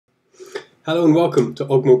Hello and welcome to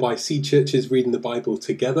Ogmore-by-Sea Church's Reading the Bible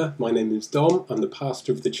Together. My name is Dom, I'm the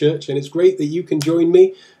pastor of the church, and it's great that you can join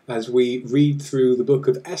me as we read through the book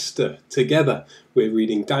of Esther together. We're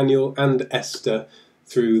reading Daniel and Esther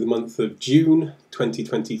through the month of June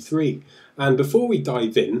 2023. And before we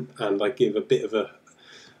dive in, and I give a bit of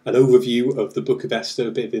an overview of the book of Esther,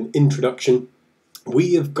 a bit of an introduction,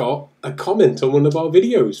 we have got a comment on one of our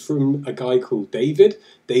videos from a guy called David.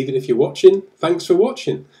 David, if you're watching, thanks for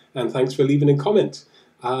watching. And thanks for leaving a comment.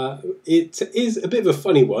 It is a bit of a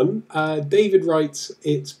funny one. David writes,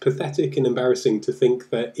 "It's pathetic and embarrassing to think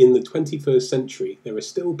that in the 21st century there are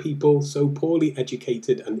still people so poorly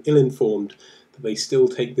educated and ill-informed that they still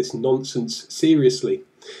take this nonsense seriously."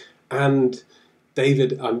 And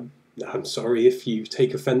David, I'm sorry if you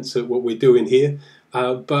take offence at what we're doing here,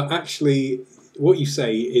 but actually what you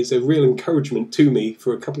say is a real encouragement to me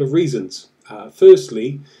for a couple of reasons.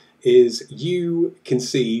 Firstly, is you can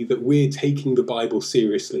see that we're taking the Bible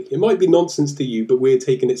seriously. It might be nonsense to you, but we're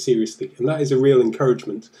taking it seriously, and that is a real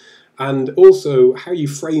encouragement. And also, how you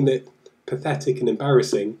frame it, pathetic and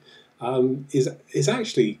embarrassing, is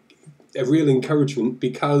actually a real encouragement,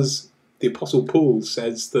 because the Apostle Paul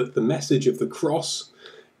says that the message of the cross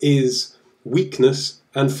is weakness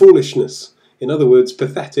and foolishness. In other words,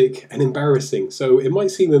 pathetic and embarrassing. So it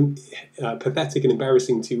might seem pathetic and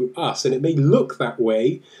embarrassing to us, and it may look that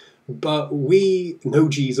way, but we know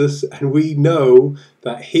Jesus, and we know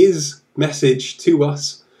that his message to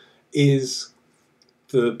us is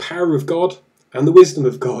the power of God and the wisdom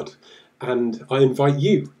of God. And I invite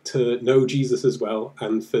you to know Jesus as well,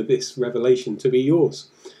 and for this revelation to be yours.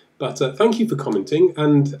 But thank you for commenting,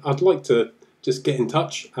 and I'd like to just get in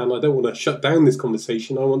touch, and I don't want to shut down this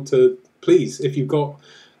conversation. I want to, please, if you've got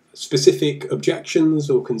specific objections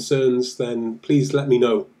or concerns, then please let me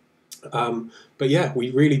know. But yeah, we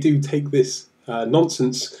really do take this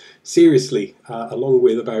nonsense seriously, along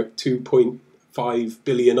with about 2.5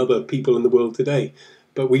 billion other people in the world today.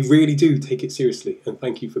 But we really do take it seriously, and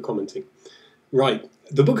thank you for commenting. Right,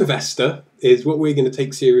 the book of Esther is what we're going to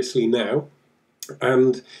take seriously now.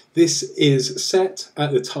 And this is set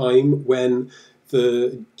at the time when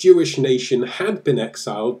the Jewish nation had been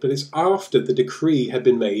exiled, but it's after the decree had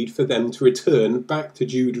been made for them to return back to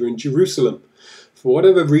Judah and Jerusalem. For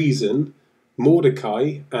whatever reason,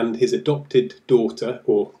 Mordecai and his adopted daughter,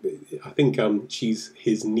 or I think she's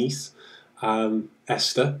his niece,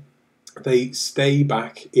 Esther, they stay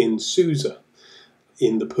back in Susa,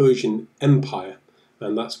 in the Persian Empire,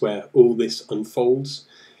 and that's where all this unfolds.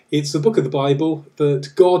 It's the book of the Bible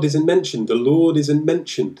that God isn't mentioned, the Lord isn't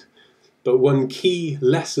mentioned. But one key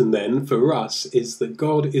lesson then for us is that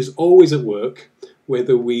God is always at work,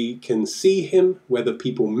 whether we can see him, whether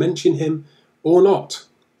people mention him or not.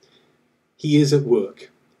 He is at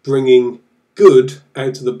work, bringing good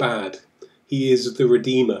out of the bad. He is the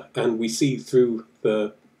Redeemer, and we see through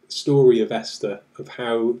the story of Esther of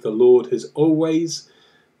how the Lord has always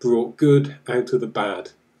brought good out of the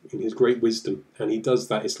bad in his great wisdom, and he does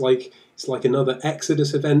that. It's like another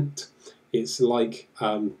Exodus event. It's like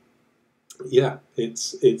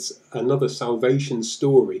it's another salvation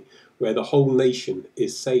story where the whole nation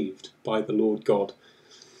is saved by the Lord God.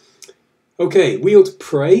 Okay, we ought to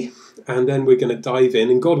pray, and then we're going to dive in,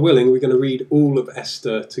 and God willing, we're going to read all of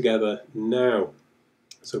Esther together now.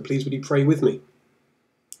 So please would you pray with me?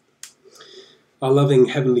 Our loving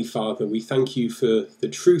Heavenly Father, we thank you for the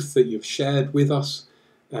truth that you've shared with us,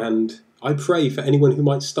 and I pray for anyone who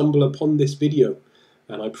might stumble upon this video,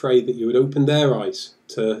 and I pray that you would open their eyes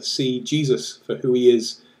to see Jesus for who he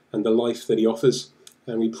is and the life that he offers.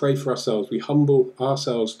 And we pray for ourselves, we humble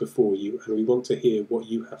ourselves before you, and we want to hear what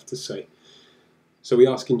you have to say. So we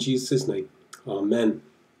ask in Jesus' name, Amen.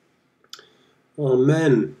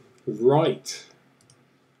 Amen. Right,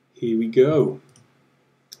 here we go.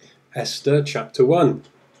 Esther chapter 1.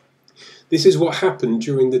 This is what happened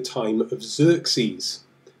during the time of Xerxes.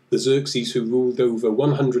 The Xerxes who ruled over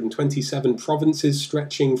 127 provinces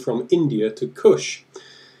stretching from India to Kush.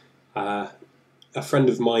 A friend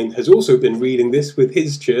of mine has also been reading this with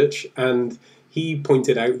his church, and he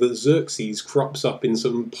pointed out that Xerxes crops up in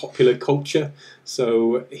some popular culture.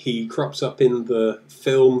 So he crops up in the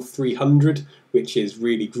film 300, which is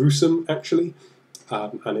really gruesome actually,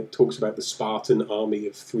 and it talks about the Spartan army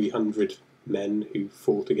of 300 men who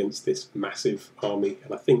fought against this massive army,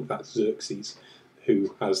 and I think that's Xerxes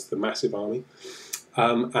who has the massive army,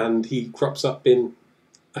 and he crops up in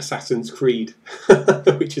Assassin's Creed,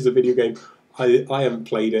 which is a video game. I haven't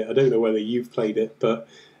played it, I don't know whether you've played it, but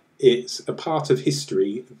it's a part of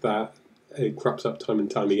history that crops up time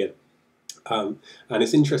and time again, and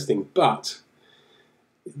it's interesting. But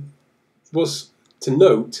what's to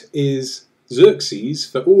note is Xerxes,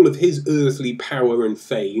 for all of his earthly power and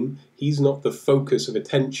fame, he's not the focus of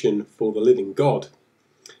attention for the living God,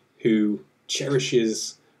 who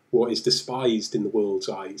cherishes what is despised in the world's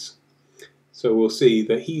eyes. So we'll see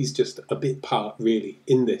that he's just a bit part, really,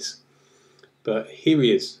 in this. But here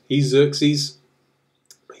he is. He's Xerxes.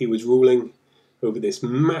 He was ruling over this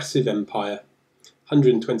massive empire,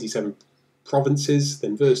 127 provinces.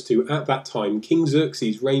 Then verse 2, at that time King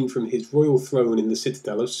Xerxes reigned from his royal throne in the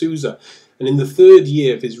citadel of Susa, and in the 3rd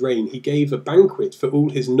year of his reign he gave a banquet for all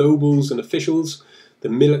his nobles and officials, the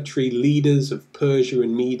military leaders of Persia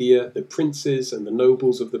and Media, the princes and the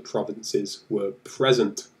nobles of the provinces were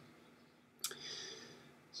present.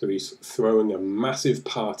 So he's throwing a massive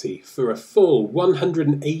party. For a full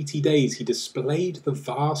 180 days he displayed the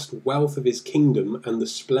vast wealth of his kingdom and the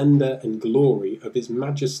splendour and glory of his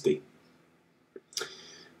majesty.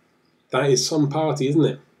 That is some party, isn't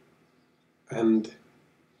it? And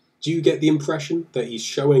do you get the impression that he's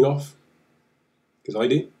showing off? Because I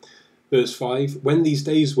do. Verse 5, when these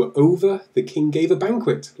days were over, the king gave a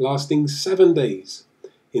banquet lasting 7 days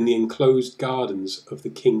in the enclosed gardens of the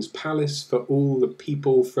king's palace for all the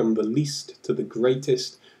people from the least to the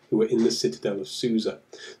greatest who were in the citadel of Susa.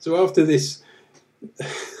 So after this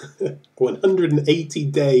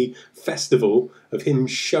 180-day festival of him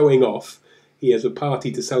showing off, he has a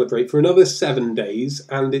party to celebrate for another 7 days,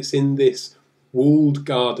 and it's in this walled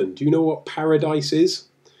garden. Do you know what paradise is?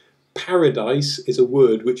 Paradise is a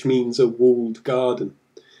word which means a walled garden.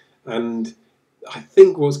 And I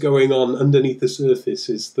think what's going on underneath the surface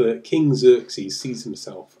is that King Xerxes sees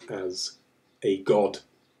himself as a god,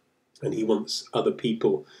 and he wants other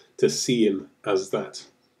people to see him as that.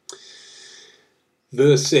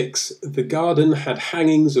 Verse 6, the garden had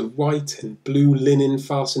hangings of white and blue linen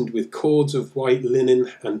fastened with cords of white linen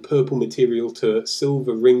and purple material to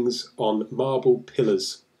silver rings on marble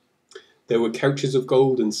pillars. There were couches of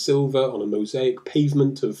gold and silver on a mosaic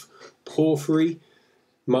pavement of porphyry,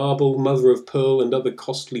 marble, mother of pearl, and other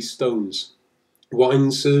costly stones.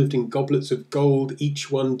 Wine served in goblets of gold, each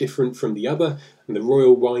one different from the other, and the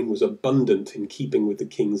royal wine was abundant in keeping with the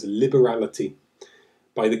king's liberality.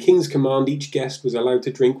 By the king's command, each guest was allowed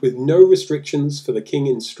to drink with no restrictions, for the king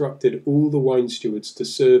instructed all the wine stewards to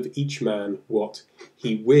serve each man what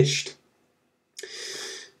he wished.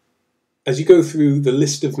 As you go through the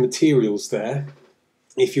list of materials there,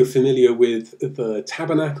 if you're familiar with the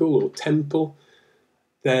tabernacle or temple,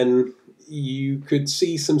 then you could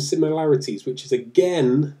see some similarities, which is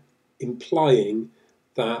again implying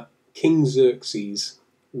that King Xerxes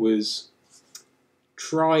was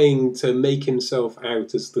trying to make himself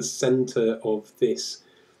out as the centre of this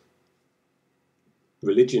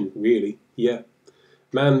religion, really. Yeah,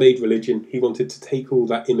 man-made religion. He wanted to take all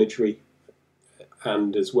that imagery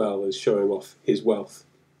and as well as showing off his wealth.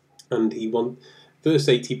 And verse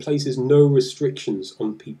 8, he places no restrictions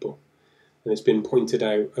on people. And it's been pointed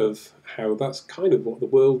out of how that's kind of what the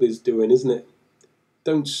world is doing, isn't it?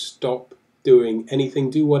 Don't stop doing anything.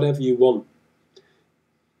 Do whatever you want.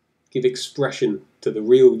 Give expression to the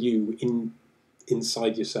real you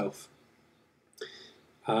inside yourself.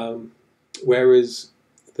 Whereas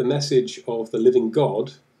the message of the living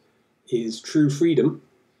God is true freedom,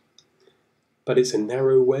 but it's a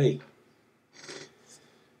narrow way.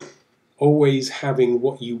 Always having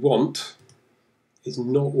what you want is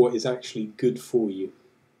not what is actually good for you.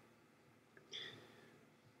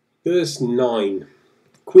 Verse 9.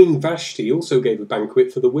 Queen Vashti also gave a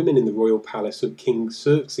banquet for the women in the royal palace of King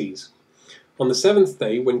Xerxes. On the 7th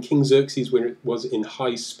day, when King Xerxes was in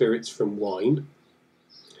high spirits from wine,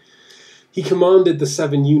 he commanded the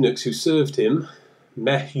 7 eunuchs who served him,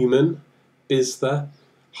 Mehuman, Biztha,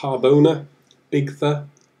 Harbona, Bigtha,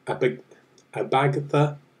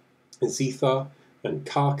 Abagtha, Zethar, and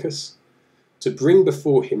Carcass, to bring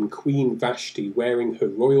before him Queen Vashti wearing her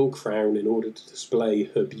royal crown in order to display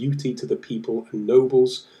her beauty to the people and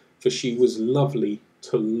nobles, for she was lovely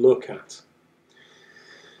to look at.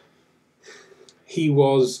 He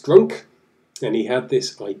was drunk, and he had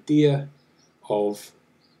this idea of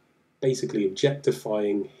basically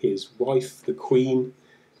objectifying his wife, the queen,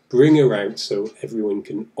 bring her out so everyone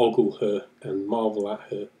can ogle her and marvel at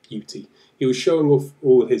her beauty. He was showing off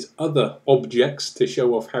all his other objects to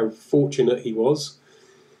show off how fortunate he was,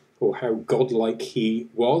 or how godlike he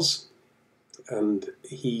was, and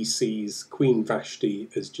he sees Queen Vashti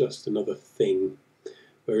as just another thing,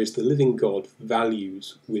 whereas the living God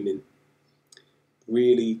values women,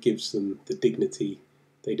 really gives them the dignity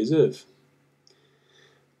they deserve.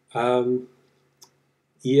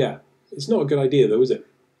 Yeah, it's not a good idea though, is it?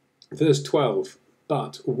 Verse 12,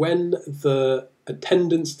 but when the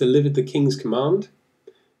attendants delivered the king's command,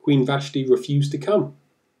 Queen Vashti refused to come.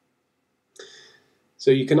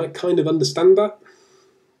 So you can kind of understand that,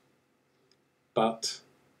 but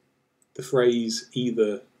the phrase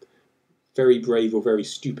either very brave or very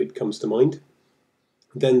stupid comes to mind.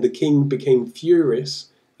 Then the king became furious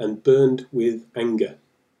and burned with anger.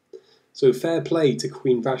 So fair play to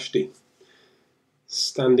Queen Vashti,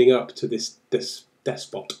 standing up to this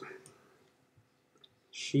despot.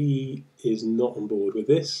 She is not on board with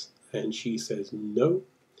this, and she says no,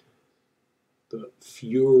 but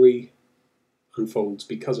fury unfolds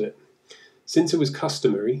because of it. Since it was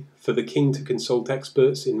customary for the king to consult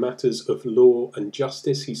experts in matters of law and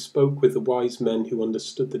justice, he spoke with the wise men who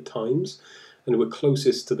understood the times and were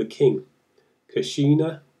closest to the king: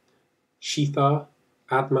 Kashina, Shethar,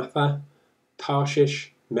 Admatha,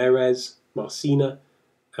 Tarshish, Merez, Marsina,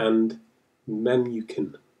 and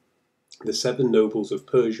Memucan, the 7 nobles of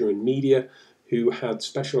Persia and Media who had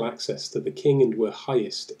special access to the king and were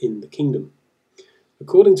highest in the kingdom.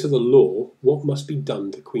 According to the law, what must be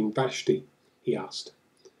done to Queen Vashti? He asked.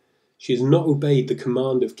 She has not obeyed the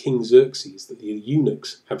command of King Xerxes that the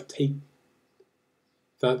eunuchs have taken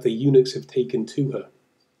to her.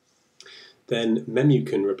 Then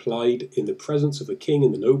Memucan replied in the presence of the king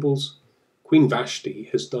and the nobles, Queen Vashti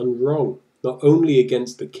has done wrong, not only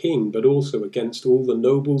against the king, but also against all the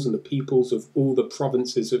nobles and the peoples of all the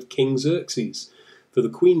provinces of King Xerxes. For the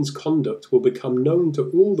queen's conduct will become known to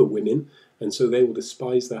all the women, and so they will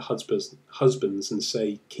despise their husbands and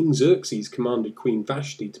say, King Xerxes commanded Queen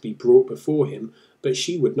Vashti to be brought before him, but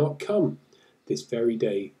she would not come. This very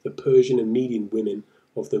day, the Persian and Median women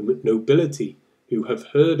of the nobility who have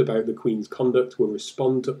heard about the queen's conduct will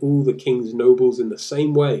respond to all the king's nobles in the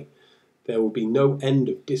same way. There will be no end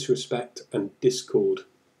of disrespect and discord.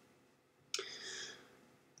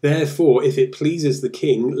 Therefore, if it pleases the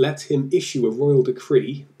king, let him issue a royal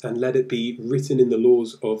decree, and let it be written in the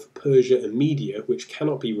laws of Persia and Media, which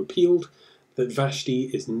cannot be repealed, that Vashti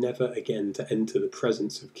is never again to enter the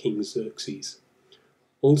presence of King Xerxes.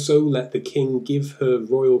 Also, let the king give her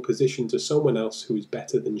royal position to someone else who is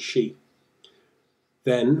better than she.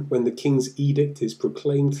 Then, when the king's edict is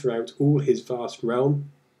proclaimed throughout all his vast realm,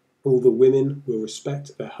 all the women will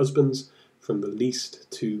respect their husbands from the least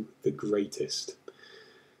to the greatest.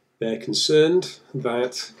 They're concerned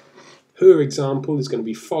that her example is going to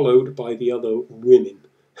be followed by the other women,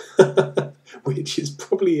 which is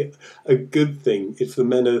probably a good thing if the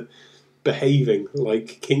men are behaving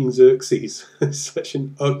like King Xerxes. Such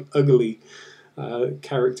an ugly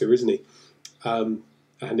character, isn't he? And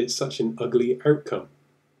it's such an ugly outcome.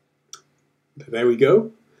 But there we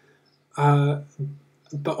go.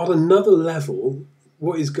 But on another level,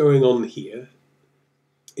 what is going on here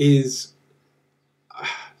is,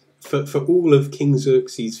 for all of King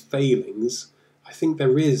Xerxes' failings, I think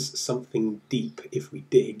there is something deep, if we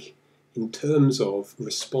dig, in terms of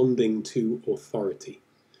responding to authority.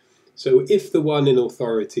 So if the one in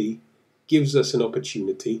authority gives us an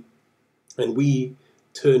opportunity and we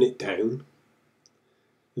turn it down,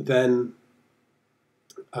 then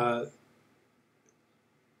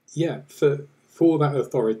for that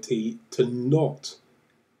authority to not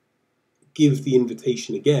give the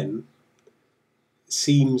invitation again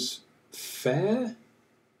seems fair?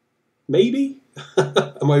 Maybe?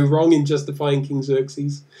 Am I wrong in justifying King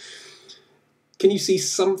Xerxes? Can you see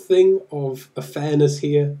something of a fairness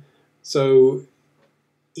here? So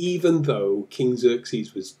even though King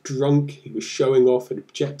Xerxes was drunk, he was showing off and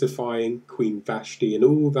objectifying Queen Vashti and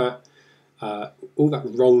all that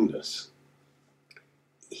wrongness,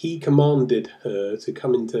 he commanded her to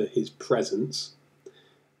come into his presence,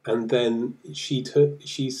 and then she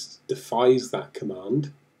defies that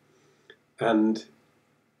command, and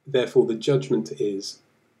therefore the judgment is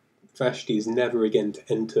Vashti is never again to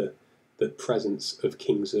enter the presence of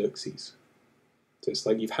King Xerxes. So it's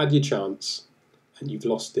like you've had your chance and you've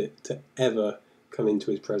lost it to ever come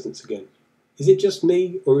into his presence again. Is it just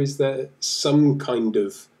me, or is there some kind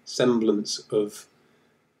of semblance of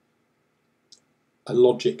a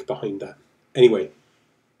logic behind that? Anyway,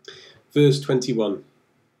 verse 21.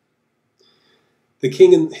 The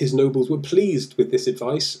king and his nobles were pleased with this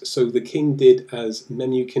advice, so the king did as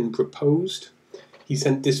Memucan proposed. He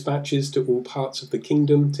sent dispatches to all parts of the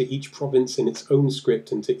kingdom, to each province in its own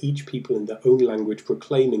script, and to each people in their own language,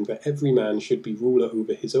 proclaiming that every man should be ruler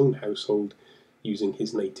over his own household, using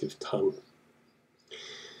his native tongue.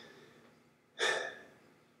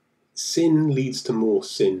 Sin leads to more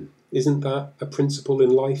sin. Isn't that a principle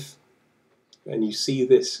in life? And you see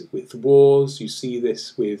this with wars, you see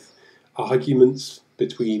this with arguments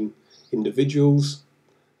between individuals,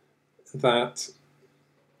 that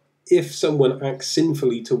if someone acts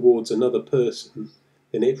sinfully towards another person,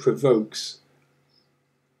 then it provokes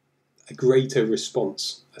a greater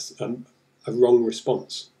response, a wrong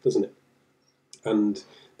response, doesn't it? And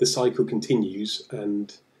the cycle continues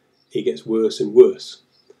and it gets worse and worse.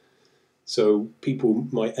 So people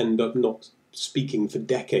might end up not speaking for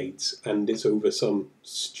decades, and it's over some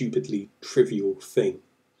stupidly trivial thing.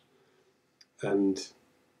 And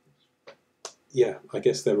yeah, I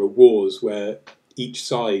guess there are wars where each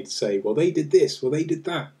side say, well, they did this, well, they did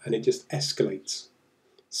that, and it just escalates.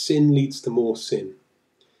 Sin leads to more sin.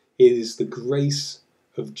 It is the grace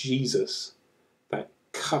of Jesus that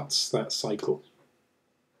cuts that cycle,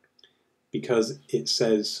 because it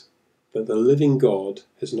says that the living God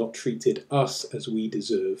has not treated us as we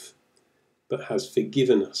deserve, but has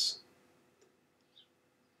forgiven us.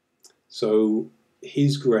 So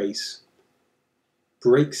his grace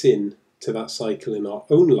breaks in to that cycle in our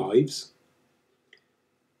own lives,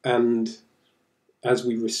 and as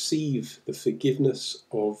we receive the forgiveness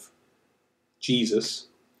of Jesus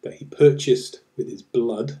that he purchased with his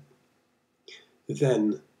blood,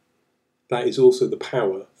 then that is also the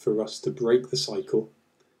power for us to break the cycle,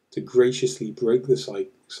 to graciously break the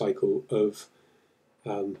cycle of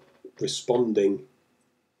responding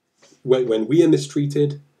when we are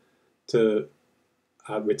mistreated, to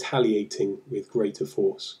retaliating with greater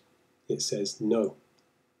force. It says, no.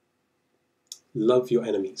 Love your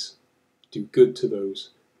enemies. Do good to those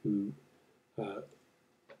who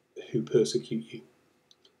persecute you.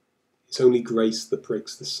 It's only grace that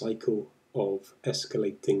breaks the cycle of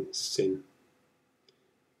escalating sin.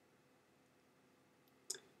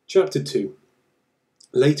 Chapter 2.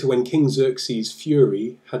 Later, when King Xerxes'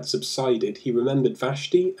 fury had subsided, he remembered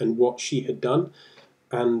Vashti and what she had done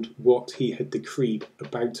and what he had decreed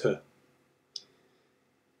about her.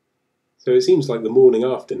 So it seems like the morning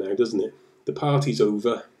after now, doesn't it? The party's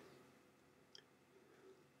over.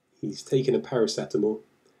 He's taken a paracetamol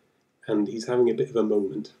and he's having a bit of a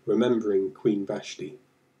moment, remembering Queen Vashti,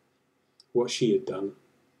 what she had done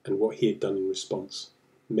and what he had done in response.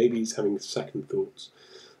 Maybe he's having second thoughts.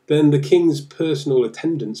 Then the king's personal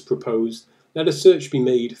attendants proposed, let a search be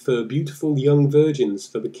made for beautiful young virgins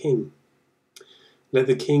for the king. Let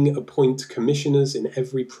the king appoint commissioners in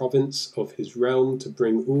every province of his realm to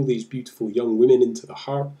bring all these beautiful young women into the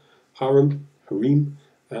harem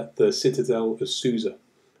at the citadel of Susa.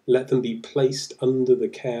 Let them be placed under the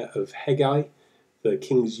care of Hegai, the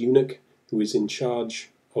king's eunuch, who is in charge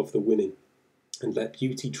of the women, and let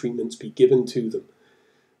beauty treatments be given to them.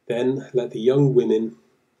 Then let the young woman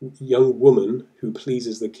who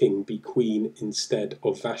pleases the king be queen instead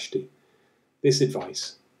of Vashti. This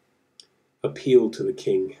advice appealed to the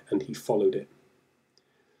king, and he followed it.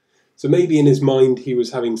 So maybe in his mind he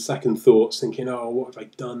was having second thoughts, thinking, oh, what have I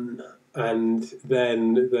done? And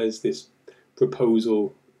then there's this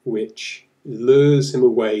proposal which lures him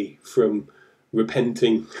away from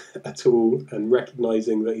repenting at all and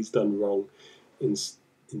recognizing that he's done wrong.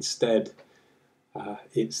 Instead,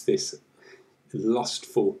 it's this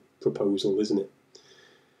lustful proposal, isn't it?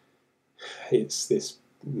 It's this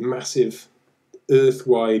massive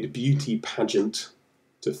earth-wide beauty pageant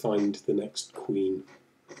to find the next queen.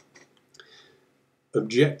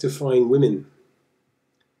 Objectifying women.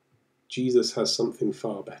 Jesus has something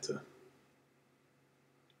far better.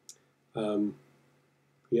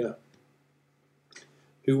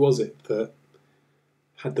 Who was it that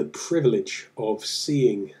had the privilege of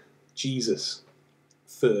seeing Jesus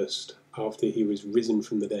first after he was risen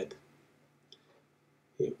from the dead?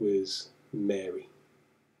 It was Mary.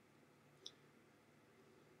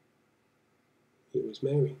 It was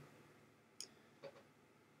Mary.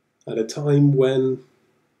 At a time when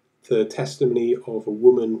the testimony of a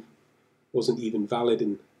woman wasn't even valid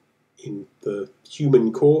in the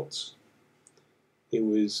human courts, it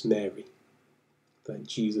was Mary that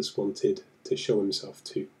Jesus wanted to show himself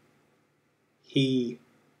to. He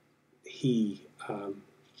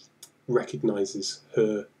recognizes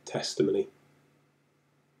her testimony.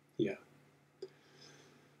 Yeah.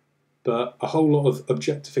 But a whole lot of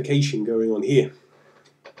objectification going on here.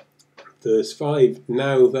 Verse 5,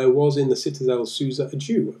 now there was in the citadel of Susa a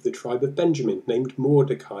Jew of the tribe of Benjamin, named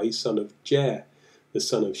Mordecai, son of Jair, the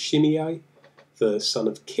son of Shimei, the son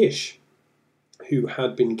of Kish, who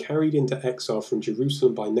had been carried into exile from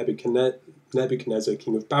Jerusalem by Nebuchadnezzar,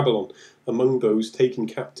 king of Babylon, among those taken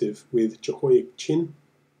captive with Jehoiachin,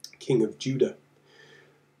 king of Judah.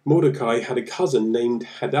 Mordecai had a cousin named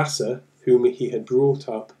Hadassah, whom he had brought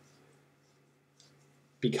up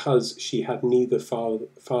because she had neither father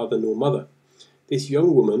nor mother. This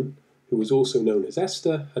young woman, who was also known as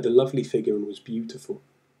Esther, had a lovely figure and was beautiful.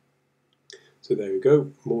 So there we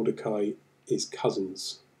go. Mordecai is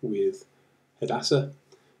cousins with Hadassah,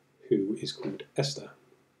 who is called Esther.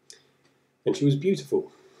 And she was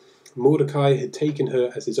beautiful. Mordecai had taken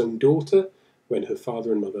her as his own daughter when her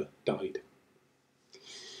father and mother died.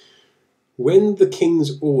 When the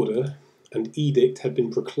king's order and edict had been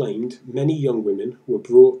proclaimed, many young women were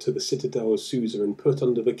brought to the citadel of Susa and put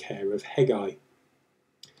under the care of Hegai.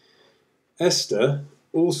 Esther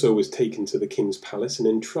also was taken to the king's palace and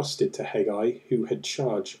entrusted to Hegai, who had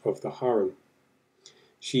charge of the harem.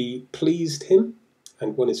 She pleased him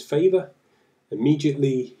and won his favour.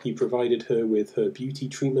 Immediately he provided her with her beauty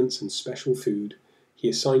treatments and special food. He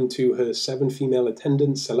assigned to her 7 female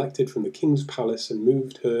attendants selected from the king's palace and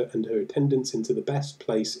moved her and her attendants into the best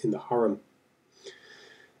place in the harem.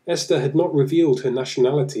 Esther had not revealed her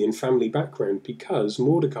nationality and family background because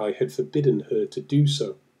Mordecai had forbidden her to do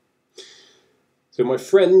so. So my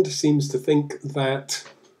friend seems to think that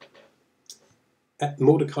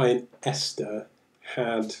Mordecai and Esther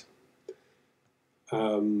had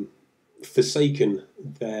forsaken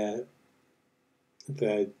their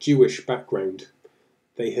Jewish background.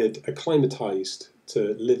 They had acclimatized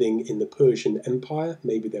to living in the Persian Empire.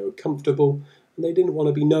 Maybe they were comfortable and they didn't want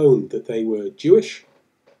to be known that they were Jewish.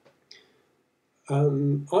 I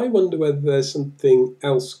wonder whether there's something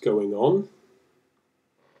else going on.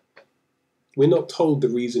 We're not told the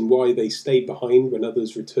reason why they stayed behind when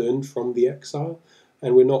others returned from the exile,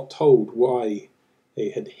 and we're not told why they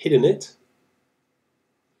had hidden it.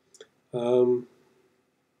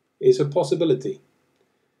 It's a possibility.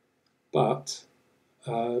 But,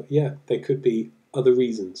 yeah, there could be other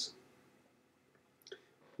reasons.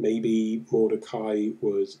 Maybe Mordecai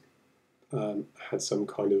was had some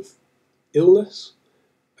kind of illness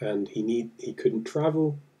and he couldn't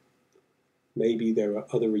travel. Maybe there are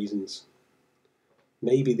other reasons.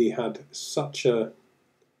 Maybe they had such a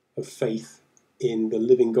faith in the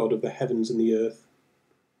living God of the heavens and the earth.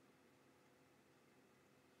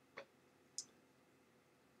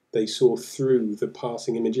 They saw through the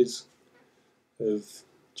passing images of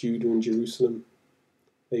Judah and Jerusalem.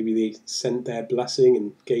 Maybe they sent their blessing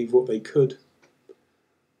and gave what they could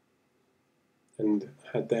and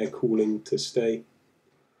had their calling to stay.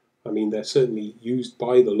 I mean, they're certainly used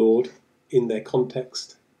by the Lord in their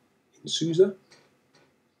context in Susa.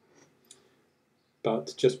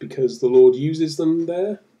 But just because the Lord uses them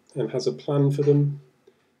there and has a plan for them,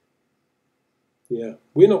 yeah,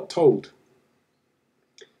 we're not told.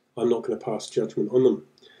 I'm not going to pass judgment on them.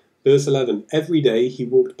 Verse 11, every day he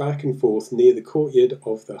walked back and forth near the courtyard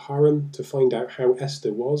of the harem to find out how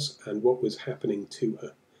Esther was and what was happening to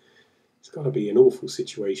her. It's got to be an awful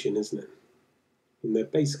situation, isn't it? And they're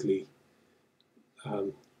basically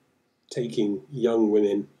taking young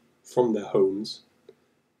women from their homes.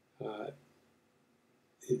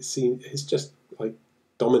 It's just like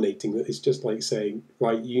dominating. It's just like saying,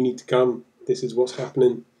 right, you need to come. This is what's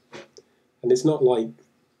happening. And it's not like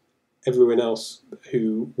everyone else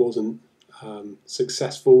who wasn't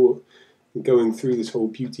successful in going through this whole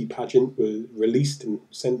beauty pageant were released and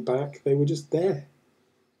sent back. They were just there.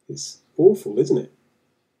 It's awful, isn't it?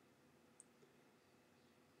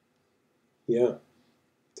 Yeah,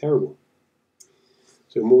 terrible.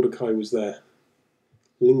 So Mordecai was there,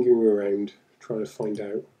 lingering around, trying to find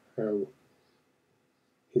out how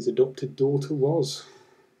his adopted daughter was.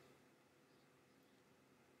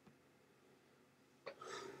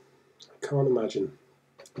 I can't imagine.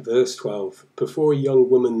 Verse 12, before a young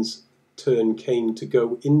woman's turn came to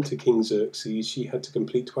go into King Xerxes, she had to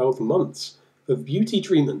complete 12 months of beauty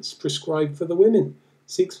treatments prescribed for the women,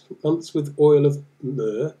 6 months with oil of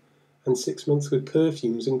myrrh, and 6 months with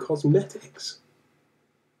perfumes and cosmetics.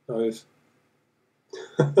 I've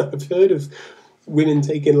heard of women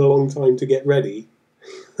taking a long time to get ready,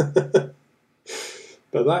 but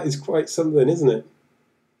that is quite something, isn't it?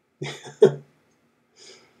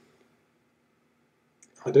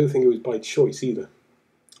 I don't think it was by choice either.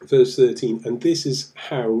 Verse 13, and this is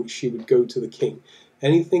how she would go to the king.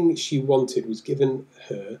 Anything she wanted was given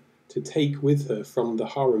her to take with her from the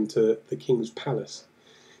harem to the king's palace.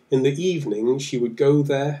 In the evening she would go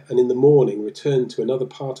there, and in the morning return to another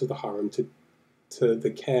part of the harem to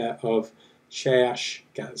the care of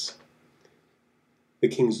Shaashgaz, the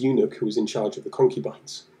king's eunuch who was in charge of the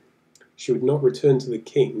concubines. She would not return to the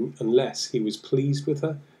king unless he was pleased with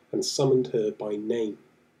her and summoned her by name.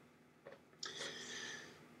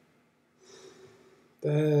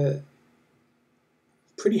 They're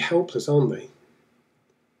pretty helpless, aren't they?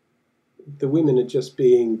 The women are just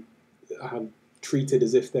being treated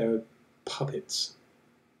as if they're puppets,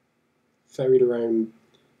 ferried around,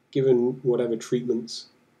 given whatever treatments.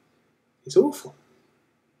 It's awful.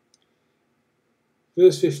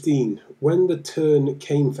 Verse 15. When the turn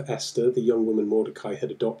came for Esther, the young woman Mordecai had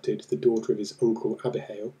adopted, the daughter of his uncle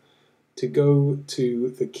Abihail, to go to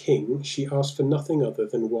the king, she asked for nothing other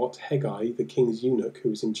than what Hegai, the king's eunuch who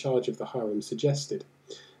was in charge of the harem, suggested,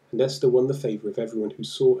 and Esther won the favour of everyone who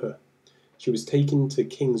saw her. She was taken to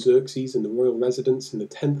King Xerxes in the royal residence in the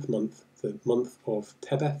 10th month, the month of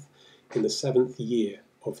Tebeth, in the 7th year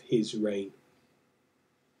of his reign.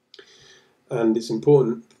 And it's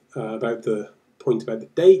important about the point about the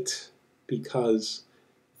date, because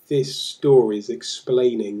this story is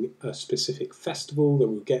explaining a specific festival that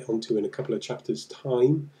we'll get onto in a couple of chapters'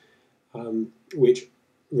 time, which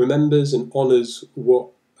remembers and honours what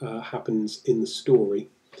happens in the story.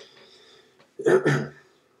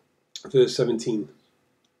 Verse 17.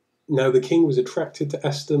 Now the king was attracted to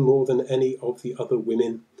Esther more than any of the other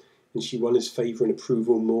women, and she won his favour and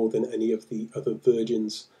approval more than any of the other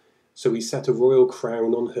virgins. So he set a royal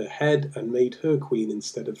crown on her head and made her queen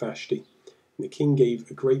instead of Vashti. And the king gave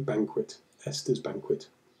a great banquet, Esther's banquet,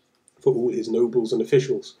 for all his nobles and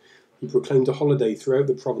officials. He proclaimed a holiday throughout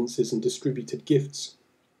the provinces and distributed gifts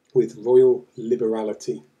with royal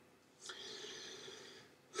liberality.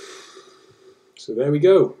 So there we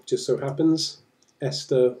go. Just so happens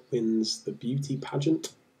Esther wins the beauty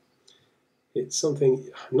pageant. It's something,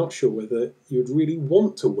 I'm not sure whether you'd really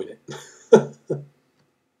want to win it.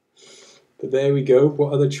 But there we go.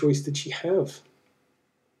 What other choice did she have?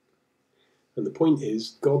 And the point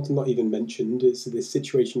is, God's not even mentioned. It's this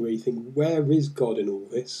situation where you think, where is God in all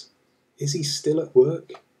this? Is he still at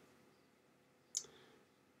work?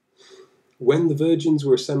 When the virgins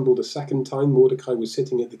were assembled a second time, Mordecai was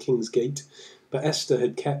sitting at the king's gate, but Esther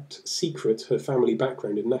had kept secret her family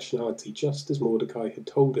background and nationality, just as Mordecai had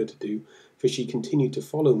told her to do, for she continued to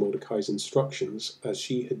follow Mordecai's instructions, as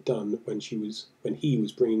she had done when he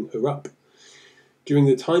was bringing her up. During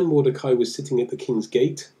the time Mordecai was sitting at the king's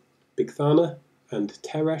gate, Bigthana and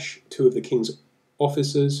Teresh, two of the king's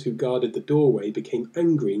officers who guarded the doorway, became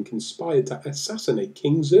angry and conspired to assassinate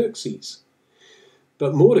King Xerxes.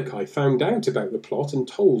 But Mordecai found out about the plot and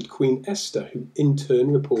told Queen Esther, who in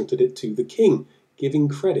turn reported it to the king, giving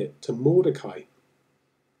credit to Mordecai.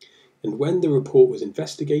 And when the report was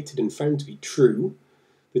investigated and found to be true,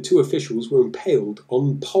 the two officials were impaled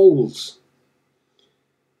on poles.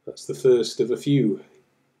 That's the first of a few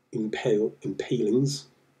impalings.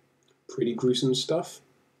 Pretty gruesome stuff.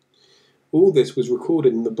 All this was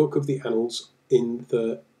recorded in the book of the annals in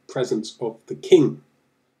the presence of the king.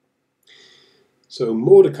 So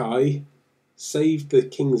Mordecai saved the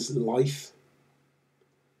king's life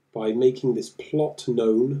by making this plot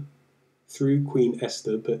known through Queen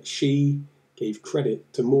Esther, but she gave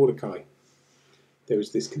credit to Mordecai. There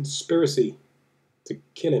was this conspiracy to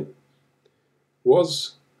kill him.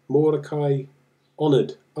 Was Mordecai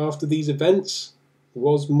honoured after these events?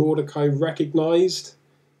 Was Mordecai recognised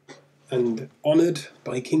and honoured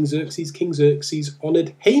by King Xerxes? King Xerxes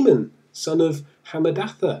honoured Haman, son of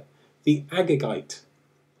Hammedatha, the Agagite,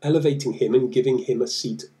 elevating him and giving him a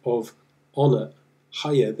seat of honour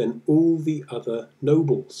higher than all the other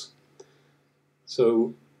nobles.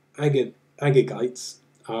 So Agagites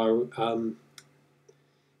are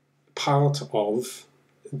part of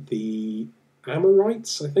the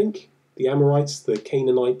Amorites, I think. The Amorites, the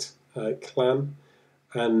Canaanite clan,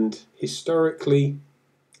 and historically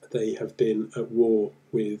they have been at war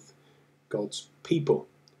with God's people.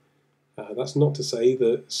 That's not to say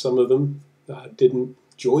that some of them didn't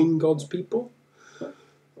join God's people,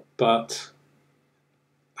 but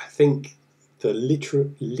I think the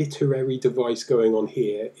literary device going on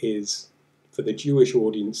here is, for the Jewish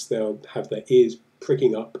audience, they'll have their ears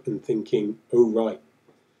pricking up and thinking, oh right,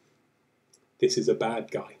 this is a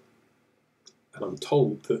bad guy. And I'm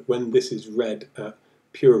told that when this is read at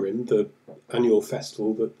Purim, the annual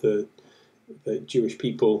festival that the Jewish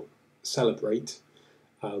people celebrate,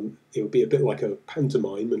 it would be a bit like a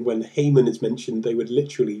pantomime, and when Haman is mentioned, they would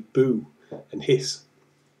literally boo and hiss.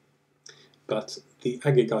 But the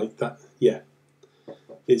Agagite, that,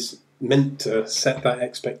 is meant to set that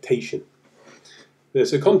expectation.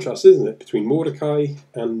 There's a contrast, isn't it, between Mordecai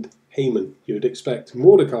and Haman. You would expect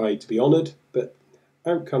Mordecai to be honoured, but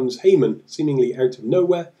out comes Haman, seemingly out of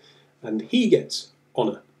nowhere, and he gets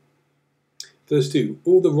honour. Verse 2,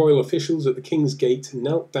 all the royal officials at the king's gate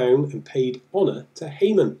knelt down and paid honour to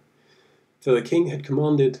Haman, for the king had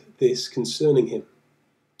commanded this concerning him.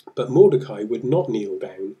 But Mordecai would not kneel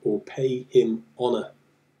down or pay him honour.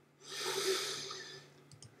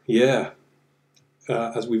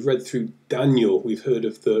 As we've read through Daniel, we've heard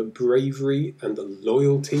of the bravery and the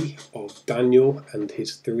loyalty of Daniel and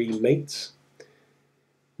his three mates,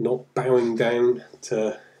 not bowing down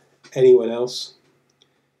to anyone else,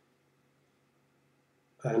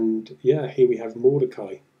 And yeah, here we have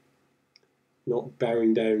Mordecai not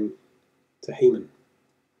bowing down to Haman.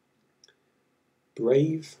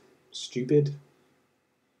 Brave, stupid,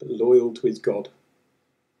 but loyal to his God.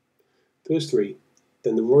 Verse 3,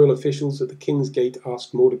 then the royal officials at the king's gate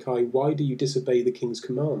asked Mordecai, why do you disobey the king's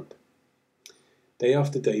command? Day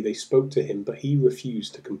after day they spoke to him, but he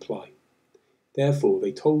refused to comply. Therefore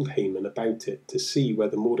they told Haman about it to see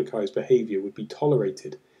whether Mordecai's behaviour would be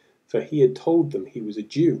tolerated, for he had told them he was a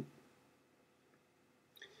Jew.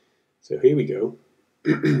 So here we go.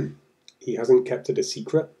 He hasn't kept it a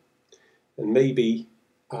secret, and maybe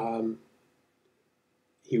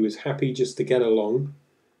he was happy just to get along,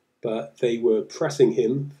 but they were pressing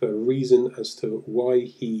him for a reason as to why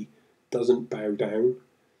he doesn't bow down.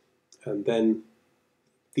 And then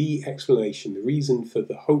the explanation, the reason for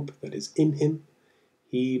the hope that is in him,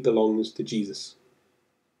 he belongs to Jesus.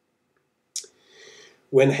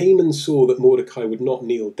 When Haman saw that Mordecai would not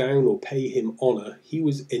kneel down or pay him honour, he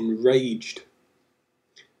was enraged.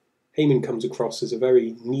 Haman comes across as a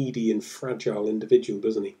very needy and fragile individual,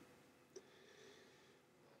 doesn't he?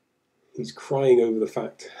 He's crying over the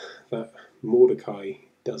fact that Mordecai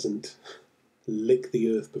doesn't lick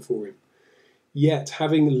the earth before him. Yet,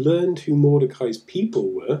 having learned who Mordecai's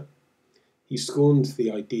people were, he scorned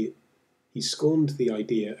the idea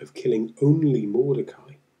of killing only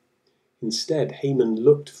Mordecai. Instead, Haman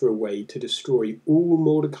looked for a way to destroy all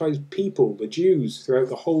Mordecai's people, the Jews, throughout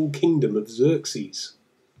the whole kingdom of Xerxes.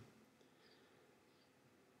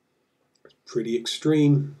 It's pretty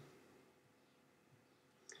extreme.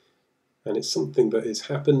 And it's something that has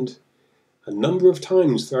happened a number of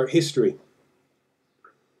times throughout history.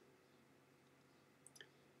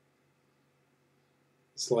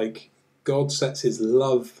 It's like God sets his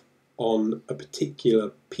love on a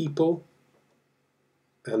particular people,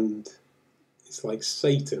 and it's like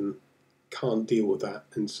Satan can't deal with that,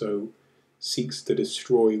 and so seeks to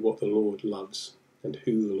destroy what the Lord loves and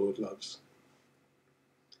who the Lord loves.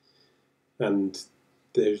 And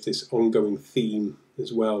there's this ongoing theme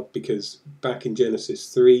as well, because back in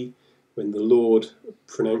Genesis 3, when the Lord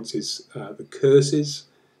pronounces the curses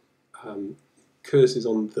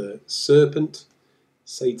on the serpent,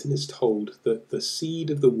 Satan is told that the seed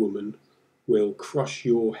of the woman will crush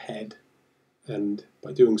your head, and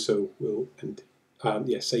by doing so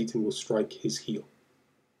Satan will strike his heel.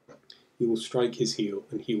 He will strike his heel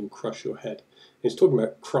and he will crush your head. And it's talking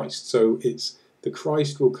about Christ, so it's the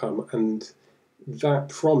Christ will come, and that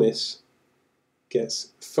promise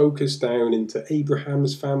gets focused down into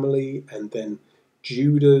Abraham's family, and then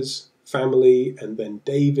Judah's family, and then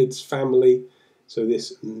David's family. So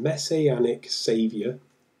this messianic saviour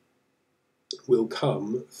will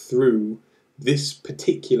come through this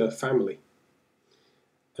particular family.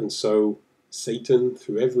 And so Satan,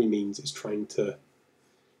 through every means, is trying to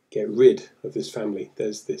get rid of this family.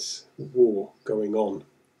 There's this war going on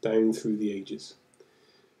down through the ages,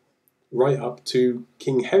 right up to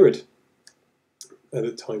King Herod at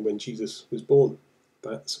the time when Jesus was born.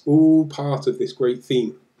 That's all part of this great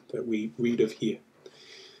theme that we read of here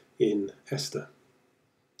in Esther.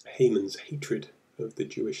 Haman's hatred of the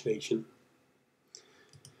Jewish nation.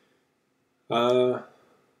 And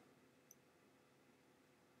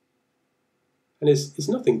it's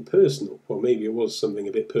nothing personal. Well, maybe it was something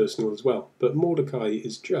a bit personal as well. But Mordecai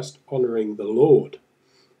is just honouring the Lord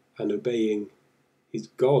and obeying his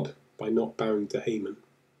God by not bowing to Haman.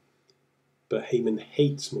 But Haman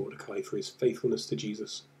hates Mordecai for his faithfulness to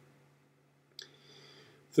Jesus.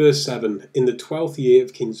 Verse 7, in the 12th year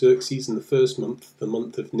of King Xerxes, in the first month, the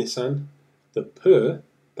month of Nisan, the pur,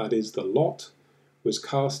 that is the lot, was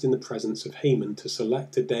cast in the presence of Haman to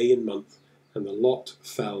select a day and month, and the lot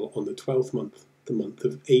fell on the 12th month, the month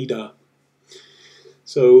of Adar.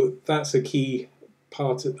 So that's a key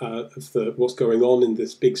part of what's going on in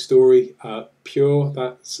this big story. Pur,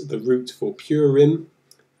 that's the root for Purim.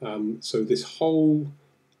 So this whole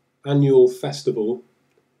annual festival,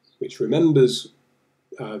 which remembers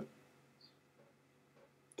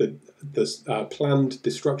the planned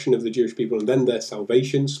destruction of the Jewish people and then their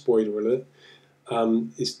salvation, spoiler alert,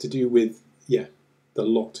 is to do with, the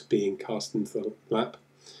lot being cast into the lap.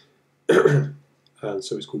 And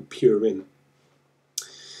so it's called Purim.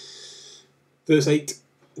 Verse 8,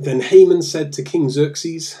 then Haman said to King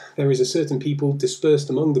Xerxes, there is a certain people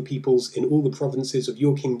dispersed among the peoples in all the provinces of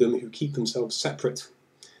your kingdom who keep themselves separate.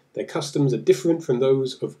 Their customs are different from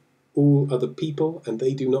those of all other people, and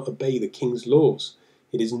they do not obey the king's laws.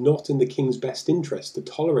 It is not in the king's best interest to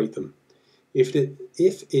tolerate them. If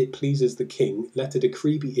it pleases the king, let a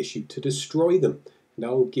decree be issued to destroy them, and I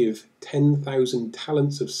will give 10,000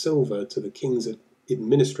 talents of silver to the king's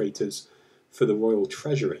administrators for the royal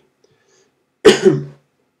treasury.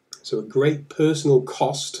 So at great personal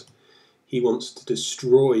cost, he wants to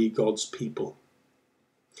destroy God's people.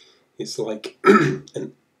 It's like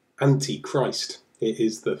an anti-Christ. It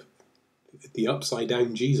is the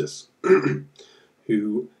upside-down Jesus,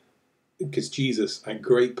 who, because Jesus, at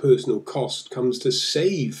great personal cost, comes to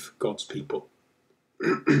save God's people.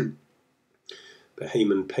 But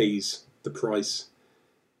Haman pays the price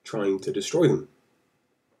trying to destroy them.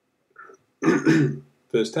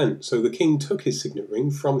 Verse 10, so the king took his signet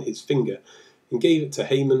ring from his finger and gave it to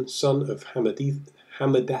Haman, son of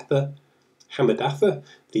Hammedatha,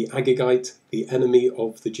 the Agagite, the enemy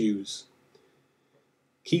of the Jews.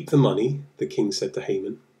 Keep the money, the king said to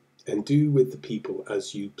Haman, and do with the people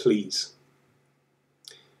as you please.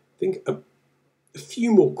 I think a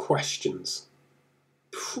few more questions,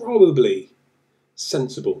 probably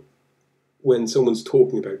sensible when someone's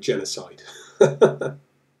talking about genocide.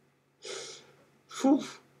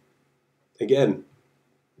 Again,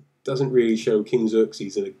 doesn't really show King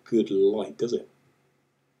Xerxes in a good light, does it?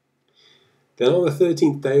 Then on the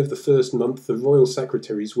 13th day of the first month, the royal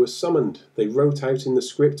secretaries were summoned. They wrote out in the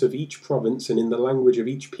script of each province and in the language of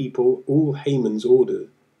each people all Haman's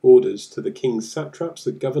orders to the king's satraps,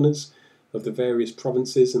 the governors of the various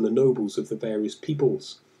provinces, and the nobles of the various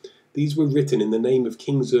peoples. These were written in the name of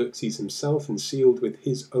King Xerxes himself and sealed with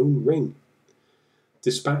his own ring.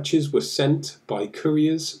 Dispatches were sent by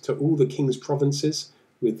couriers to all the king's provinces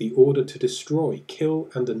with the order to destroy, kill,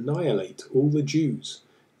 and annihilate all the Jews,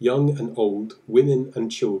 young and old, women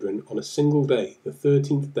and children, on a single day, the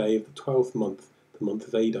 13th day of the 12th month, the month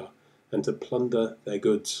of Adar, and to plunder their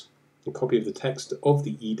goods. A copy of the text of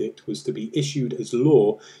the edict was to be issued as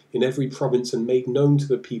law in every province and made known to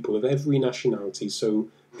the people of every nationality, so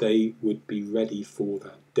they would be ready for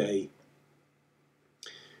that day.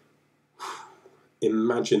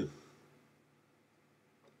 Imagine.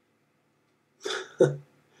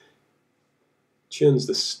 Churns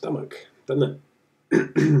the stomach, doesn't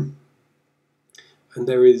it? And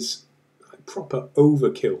there is proper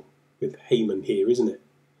overkill with Haman here, isn't it?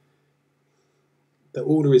 The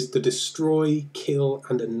order is to destroy, kill,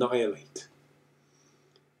 and annihilate.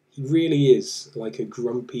 He really is like a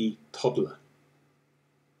grumpy toddler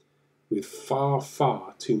with far,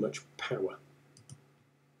 far too much power.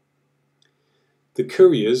 The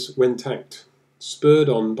couriers went out, spurred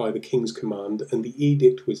on by the king's command, and the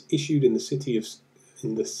edict was issued in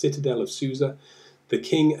the citadel of Susa. The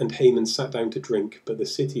king and Haman sat down to drink, but the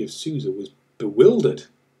city of Susa was bewildered.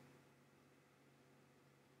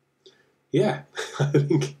 Yeah, I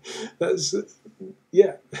think that's,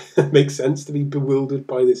 it makes sense to be bewildered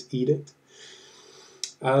by this edict.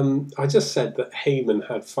 I just said that Haman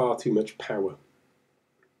had far too much power.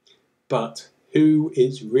 But who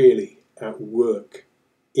is really at work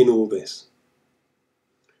in all this?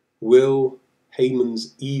 Will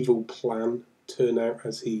Haman's evil plan turn out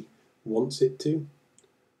as he wants it to?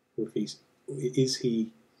 Or is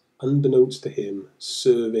he, unbeknownst to him,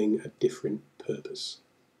 serving a different purpose?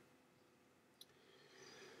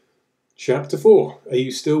 Chapter 4. Are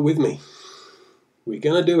you still with me? We're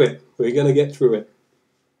going to do it. We're going to get through it.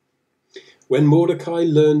 When Mordecai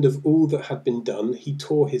learned of all that had been done, he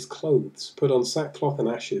tore his clothes, put on sackcloth and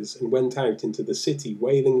ashes, and went out into the city,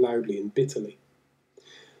 wailing loudly and bitterly.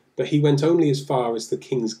 But he went only as far as the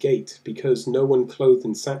king's gate, because no one clothed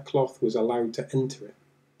in sackcloth was allowed to enter it.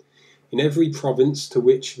 In every province to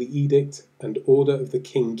which the edict and order of the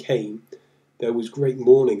king came, there was great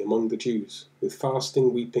mourning among the Jews, with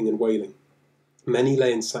fasting, weeping, and wailing. Many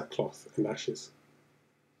lay in sackcloth and ashes.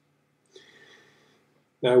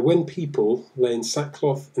 Now, when people lay in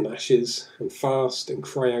sackcloth and ashes and fast and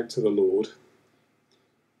cry out to the Lord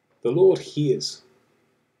hears.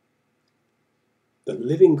 The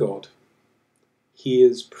living God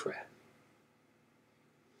hears prayer.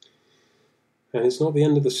 And it's not the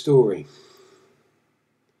end of the story.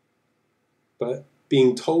 But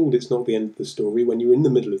being told it's not the end of the story when you're in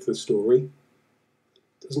the middle of the story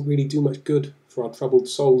doesn't really do much good for our troubled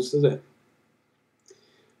souls, does it?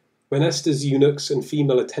 When Esther's eunuchs and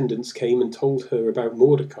female attendants came and told her about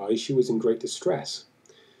Mordecai, she was in great distress.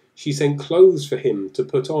 She sent clothes for him to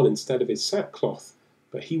put on instead of his sackcloth,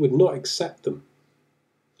 but he would not accept them.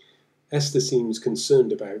 Esther seems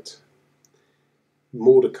concerned about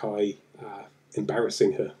Mordecai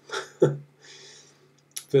embarrassing her.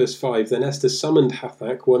 Verse 5, Then Esther summoned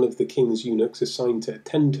Hathach, one of the king's eunuchs assigned to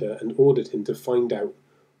attend her, and ordered him to find out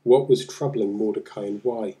what was troubling Mordecai and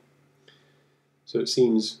why. So it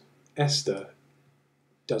seems Esther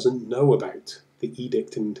doesn't know about the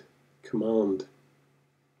edict and command.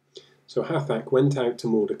 So Hathach went out to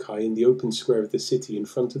Mordecai in the open square of the city in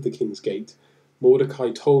front of the king's gate.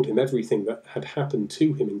 Mordecai told him everything that had happened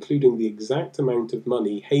to him, including the exact amount of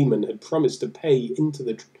money Haman had promised to pay into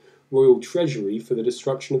the royal treasury for the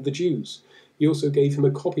destruction of the Jews. He also gave him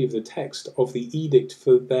a copy of the text of the edict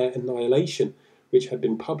for their annihilation, which had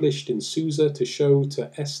been published in Susa, to show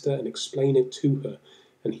to Esther and explain it to her,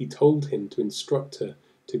 and he told him to instruct her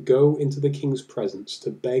to go into the king's presence to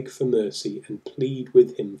beg for mercy and plead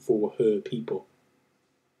with him for her people.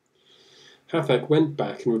 Hathach went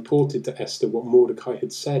back and reported to Esther what Mordecai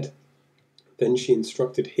had said. Then she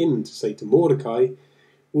instructed him to say to Mordecai,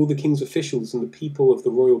 "All the king's officials and the people of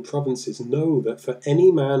the royal provinces know that for any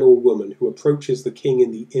man or woman who approaches the king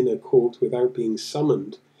in the inner court without being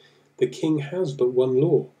summoned, the king has but one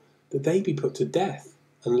law, that they be put to death,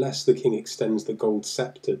 unless the king extends the gold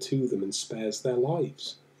scepter to them and spares their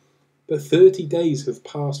lives. But 30 days have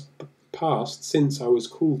passed since I was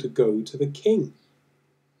called to go to the king."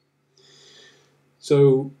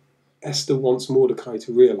 So Esther wants Mordecai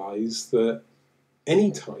to realize that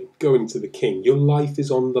any time going to the king, your life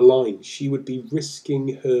is on the line. She would be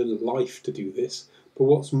risking her life to do this. But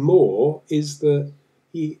what's more is that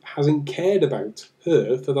he hasn't cared about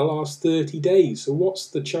her for the last 30 days. So what's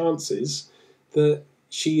the chances that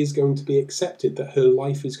she is going to be accepted, that her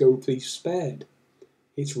life is going to be spared?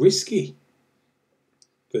 It's risky.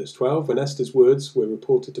 Verse 12, when Esther's words were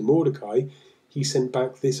reported to Mordecai, he sent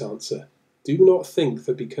back this answer: "Do not think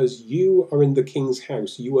that because you are in the king's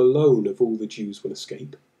house, you alone of all the Jews will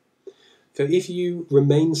escape. For if you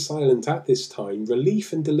remain silent at this time,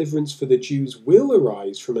 relief and deliverance for the Jews will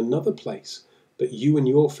arise from another place, but you and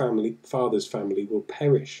your father's family will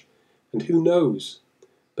perish. And who knows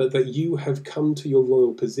but that you have come to your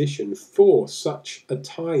royal position for such a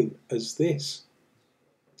time as this?"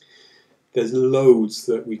 There's loads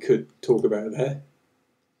that we could talk about there.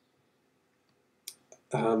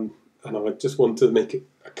 And I just want to make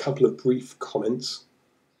a couple of brief comments.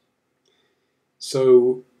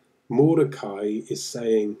 So Mordecai is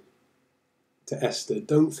saying to Esther,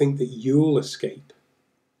 don't think that you'll escape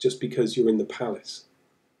just because you're in the palace.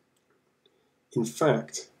 In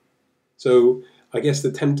fact, so I guess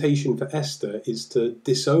the temptation for Esther is to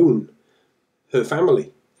disown her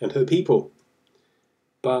family and her people,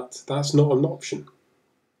 but that's not an option.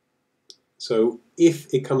 So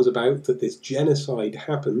if it comes about that this genocide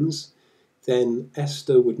happens, then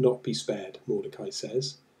Esther would not be spared, Mordecai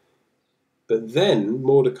says. But then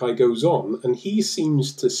Mordecai goes on, and he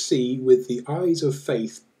seems to see with the eyes of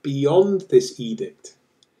faith beyond this edict.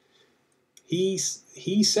 He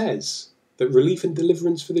says that relief and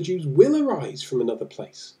deliverance for the Jews will arise from another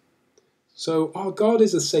place. So our God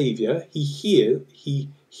is a saviour. He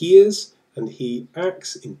hears and he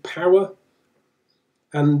acts in power,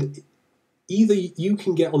 and either you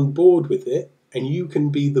can get on board with it and you can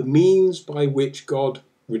be the means by which God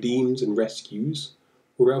redeems and rescues,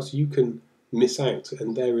 or else you can miss out.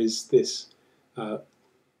 And there is this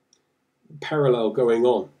parallel going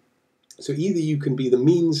on. So either you can be the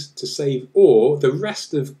means to save, or the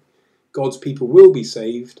rest of God's people will be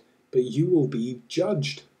saved, but you will be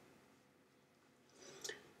judged.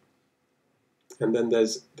 And then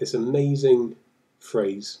there's this amazing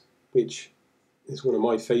phrase, which is one of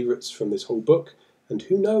my favourites from this whole book. "And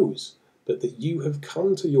who knows but that you have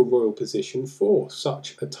come to your royal position for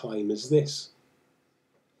such a time as this?"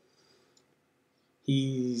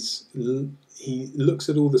 He looks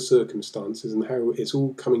at all the circumstances and how it's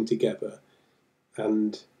all coming together,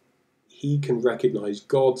 and he can recognise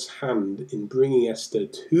God's hand in bringing Esther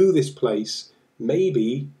to this place,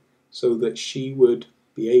 maybe so that she would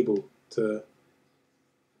be able to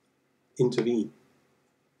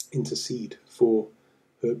intercede for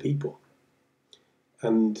her people.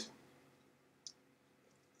 And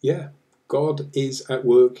yeah, God is at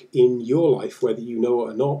work in your life, whether you know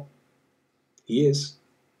it or not. He is.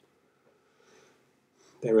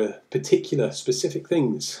 There are particular, specific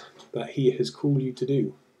things that he has called you to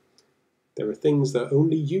do. There are things that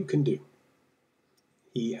only you can do.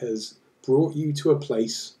 He has brought you to a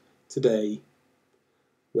place today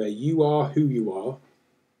where you are who you are,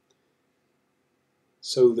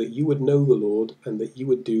 so that you would know the Lord and that you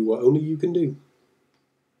would do what only you can do.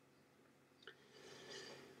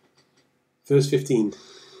 Verse 15.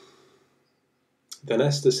 Then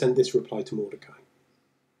Esther sent this reply to Mordecai.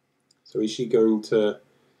 So is she going to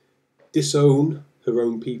disown her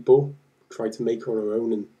own people, try to make her on her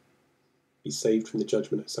own and be saved from the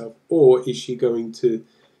judgment herself? Or is she going to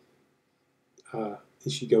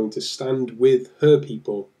stand with her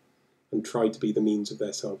people and try to be the means of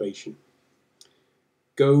their salvation?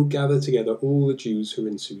 "Go gather together all the Jews who are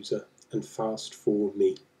in Susa and fast for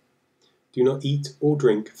me." Do not eat or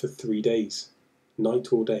drink for 3 days,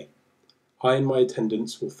 night or day. I and my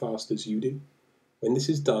attendants will fast as you do. When this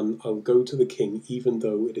is done, I will go to the king, even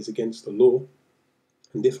though it is against the law,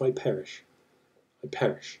 and if I perish, I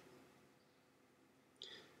perish."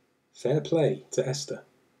 Fair play to Esther.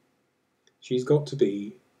 She's got to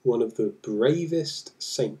be one of the bravest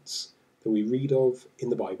saints that we read of in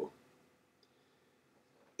the Bible.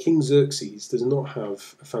 King Xerxes does not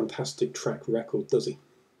have a fantastic track record, does he?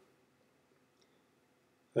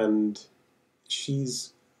 And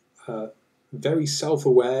she's very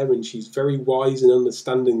self-aware, and she's very wise in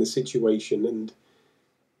understanding the situation, and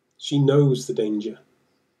she knows the danger.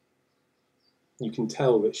 You can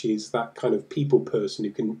tell that she's that kind of people person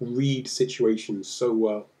who can read situations so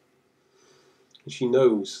well. And she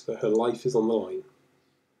knows that her life is on the line.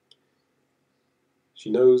 She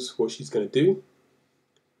knows what she's going to do.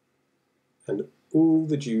 And all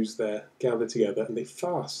the Jews there gather together and they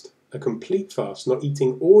fast, a complete fast, not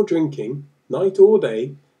eating or drinking, night or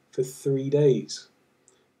day, for 3 days.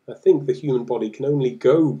 I think the human body can only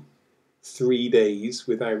go 3 days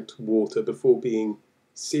without water before being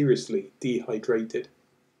seriously dehydrated.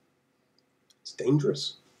 It's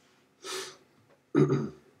dangerous.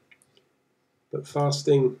 But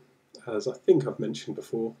fasting, as I think I've mentioned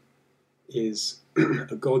before, is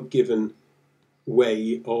a God-given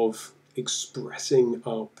way of expressing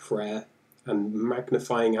our prayer and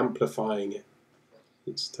magnifying, amplifying it.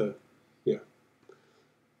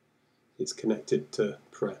 It's connected to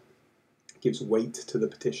prayer. It gives weight to the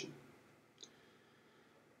petition.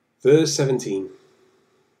 Verse 17.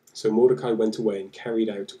 So Mordecai went away and carried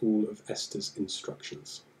out all of Esther's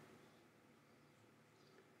instructions.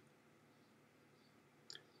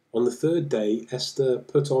 On the 3rd day, Esther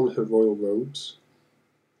put on her royal robes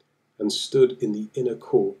and stood in the inner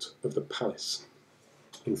court of the palace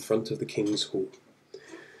in front of the king's hall.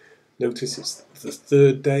 Notice it's the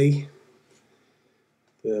 3rd day.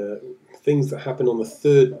 The things that happen on the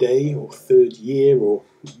 3rd day or 3rd year or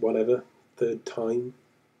whatever, 3rd time,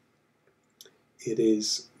 it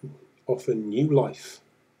is often new life.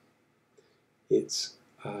 It's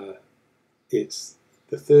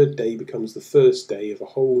the 3rd day becomes the 1st day of a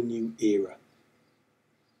whole new era.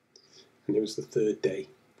 And it was the 3rd day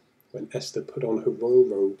when Esther put on her royal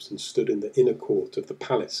robes and stood in the inner court of the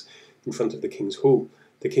palace in front of the king's hall.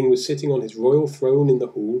 The king was sitting on his royal throne in the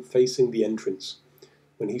hall, facing the entrance.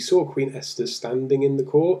 When he saw Queen Esther standing in the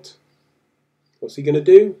court, what's he going to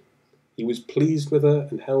do? He was pleased with her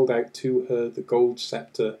and held out to her the gold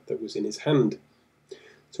scepter that was in his hand.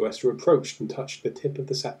 So Esther approached and touched the tip of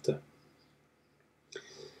the scepter.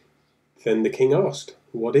 Then the king asked,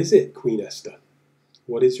 "What is it, Queen Esther?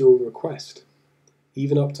 What is your request?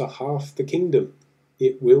 Even up to half the kingdom,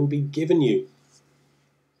 it will be given you."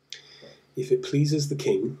 "If it pleases the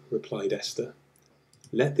king," replied Esther,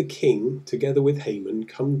 "let the king, together with Haman,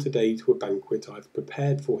 come today to a banquet I have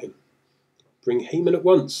prepared for him." "Bring Haman at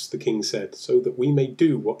once," the king said, "so that we may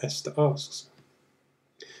do what Esther asks."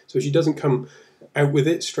 So she doesn't come out with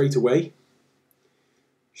it straight away.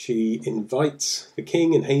 She invites the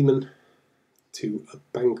king and Haman to a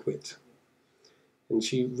banquet. And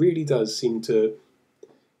she really does seem to...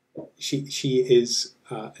 She is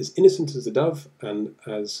as innocent as a dove and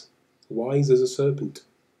as wise as a serpent.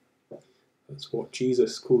 That's what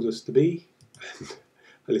Jesus calls us to be.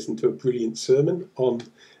 I listened to a brilliant sermon on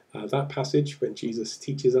that passage when Jesus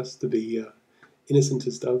teaches us to be innocent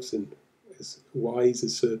as doves and as wise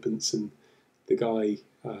as serpents. And the guy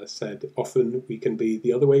said, often we can be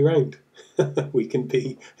the other way round. We can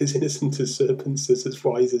be as innocent as serpents as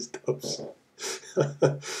wise as doves.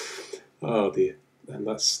 Oh dear. And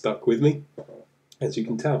that's stuck with me, as you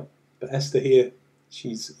can tell. But Esther here,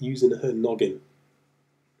 she's using her noggin.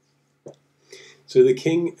 So the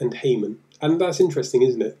king and Haman, and that's interesting,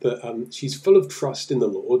 isn't it? That she's full of trust in the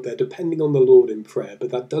Lord. They're depending on the Lord in prayer,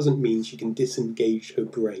 but that doesn't mean she can disengage her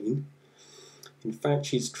brain. In fact,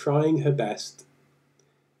 she's trying her best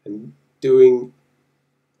and doing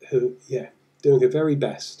her very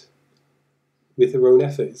best with her own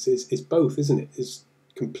efforts. It's both, isn't it? It's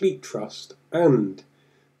complete trust and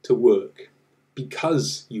to work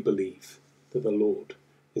because you believe that the Lord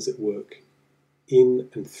is at work in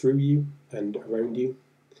and through you and around you.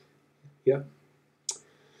 Yeah.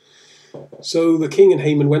 So the king and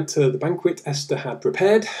Haman went to the banquet Esther had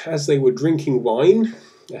prepared. As they were drinking wine,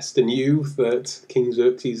 Esther knew that King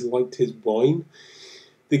Xerxes liked his wine.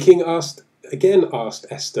 The king asked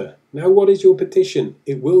Esther, "Now what is your petition?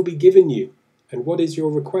 It will be given you. And what is your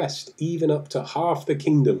request? Even up to half the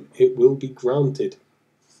kingdom, it will be granted."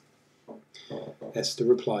 Esther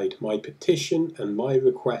replied, "My petition and my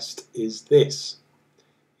request is this.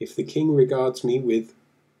 If the king regards me with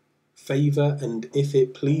favour, and if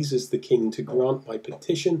it pleases the king to grant my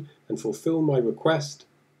petition and fulfil my request,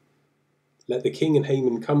 let the king and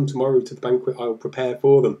Haman come tomorrow to the banquet I will prepare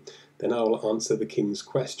for them. Then I will answer the king's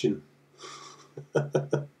question.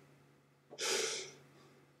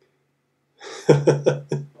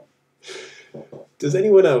 Does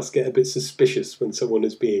anyone else get a bit suspicious when someone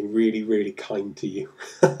is being really, really kind to you?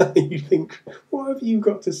 You think, what have you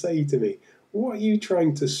got to say to me? What are you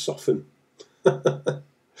trying to soften?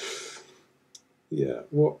 Yeah,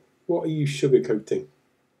 what are you sugarcoating?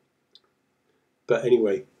 But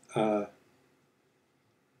anyway, fair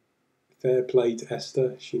play to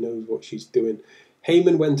Esther. She knows what she's doing.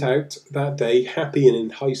 Haman went out that day happy and in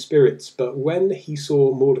high spirits, but when he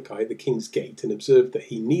saw Mordecai at the king's gate and observed that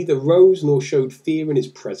he neither rose nor showed fear in his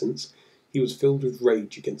presence, he was filled with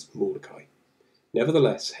rage against Mordecai.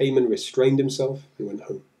 Nevertheless, Haman restrained himself and went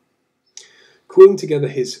home. Calling together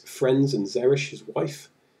his friends and Zeresh, his wife,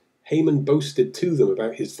 Haman boasted to them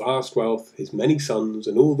about his vast wealth, his many sons,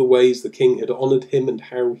 and all the ways the king had honoured him and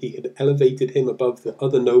how he had elevated him above the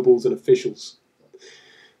other nobles and officials.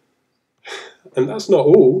 And that's not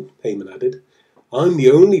all, Haman added. I'm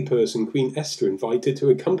the only person Queen Esther invited to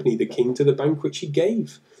accompany the king to the banquet she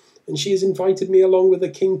gave, and she has invited me along with the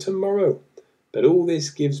king tomorrow. But all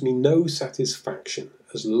this gives me no satisfaction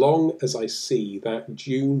as long as I see that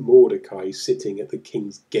Jew Mordecai sitting at the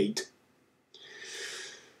king's gate.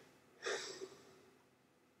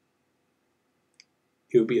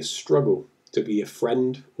 It would be a struggle to be a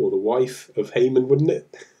friend or the wife of Haman, wouldn't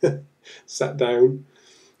it? Sat down.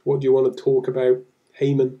 What do you want to talk about,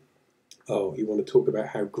 Haman? Oh, you want to talk about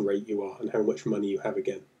how great you are and how much money you have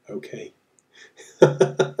again. Okay.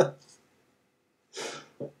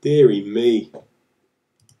 Deary me.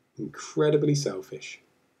 Incredibly selfish.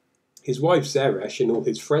 His wife Zeresh and all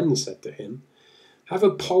his friends said to him, have a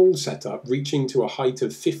pole set up reaching to a height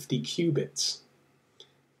of 50 cubits,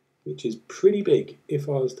 which is pretty big. If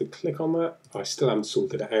I was to click on that, I still haven't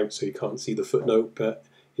sorted it out so you can't see the footnote, but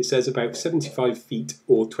it says about 75 feet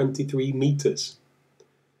or 23 meters.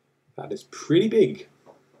 That is pretty big.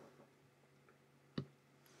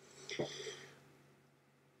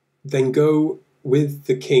 Then go with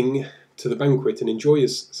the king to the banquet and enjoy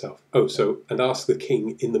yourself. And ask the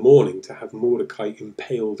king in the morning to have Mordecai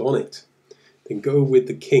impaled on it. Then go with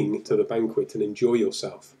the king to the banquet and enjoy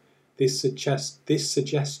yourself. This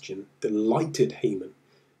suggestion delighted Haman,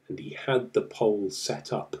 and he had the pole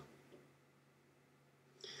set up.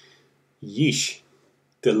 Yeesh,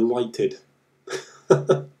 delighted.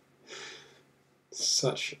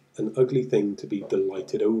 Such an ugly thing to be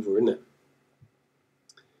delighted over, isn't it?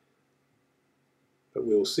 But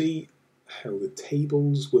we'll see how the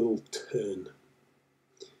tables will turn.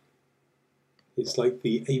 It's like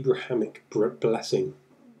the Abrahamic blessing.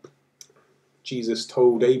 Jesus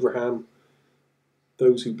told Abraham,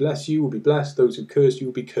 those who bless you will be blessed, those who curse you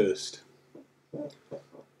will be cursed.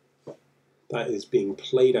 That is being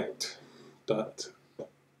played out, but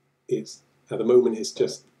it's at the moment it's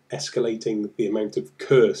just escalating the amount of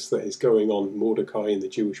curse that is going on Mordecai and the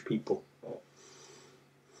Jewish people.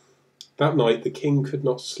 That night the king could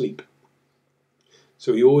not sleep,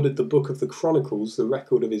 so he ordered the book of the Chronicles, the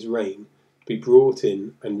record of his reign, to be brought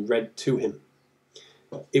in and read to him.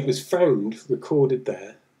 It was found, recorded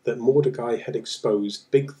there, that Mordecai had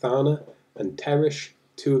exposed Bigthana and Teresh,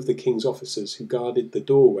 two of the king's officers who guarded the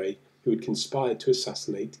doorway, who had conspired to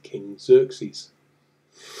assassinate King Xerxes.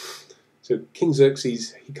 So King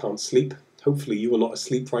Xerxes, he can't sleep. Hopefully you are not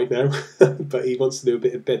asleep right now, but he wants to do a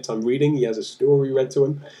bit of bedtime reading. He has a story read to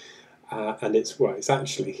him, and it's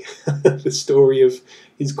actually the story of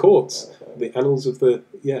his courts, the annals of the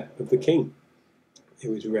king. It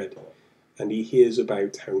was read, and he hears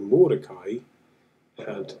about how Mordecai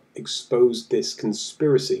had exposed this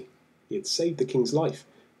conspiracy. He had saved the king's life.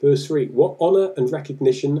 Verse 3, what honour and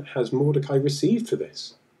recognition has Mordecai received for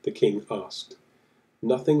this? The king asked.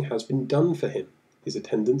 Nothing has been done for him, his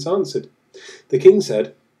attendants answered. The king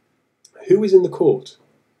said, who is in the court?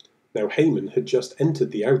 Now Haman had just entered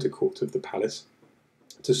the outer court of the palace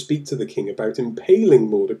to speak to the king about impaling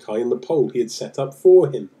Mordecai on the pole he had set up for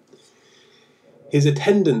him. His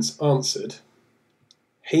attendants answered,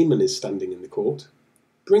 Haman is standing in the court.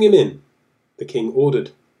 Bring him in, the king ordered.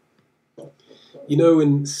 You know,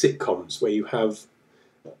 in sitcoms where you have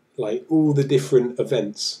like all the different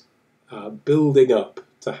events building up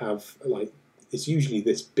to have, like, it's usually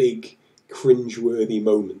this big cringe-worthy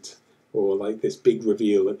moment or like this big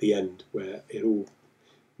reveal at the end where it all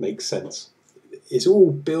makes sense. It's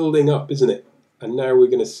all building up, isn't it? And now we're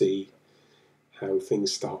going to see how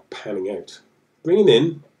things start panning out. Bring him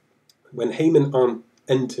in. When Haman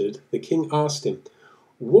entered, the king asked him,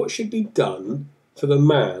 "What should be done for the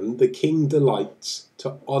man the king delights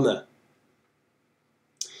to honour?"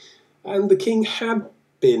 And the king had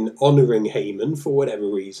been honouring Haman for whatever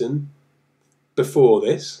reason before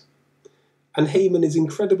this. And Haman is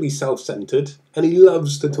incredibly self-centered, and he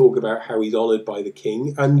loves to talk about how he's honoured by the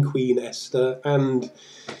king and Queen Esther and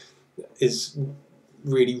is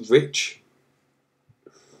really rich.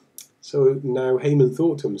 So now Haman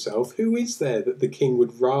thought to himself, who is there that the king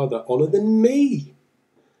would rather honour than me?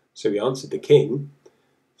 So he answered the king,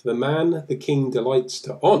 for the man the king delights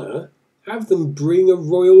to honour, have them bring a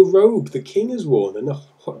royal robe the king has worn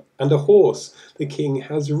and a horse the king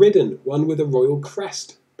has ridden, one with a royal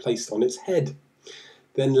crest placed on its head.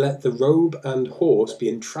 Then let the robe and horse be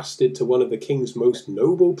entrusted to one of the king's most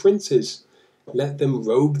noble princes. Let them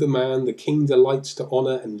robe the man the king delights to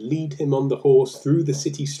honour and lead him on the horse through the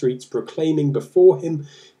city streets, proclaiming before him,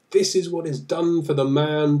 "This is what is done for the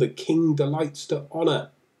man the king delights to honour."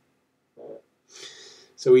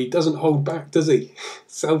 So he doesn't hold back, does he?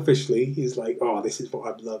 Selfishly, he's like, oh, this is what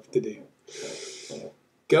I'd love to do.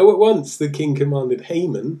 Go at once, the king commanded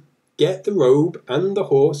Haman. Get the robe and the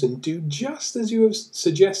horse and do just as you have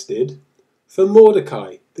suggested for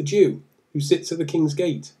Mordecai, the Jew, who sits at the king's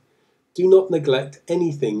gate. Do not neglect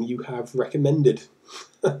anything you have recommended.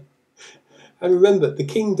 And remember, the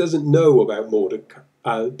king doesn't know about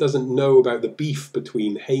Mordecai, doesn't know about the beef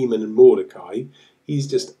between Haman and Mordecai. He's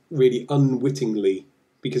just really unwittingly,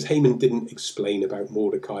 because Haman didn't explain about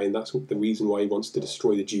Mordecai, and that's the reason why he wants to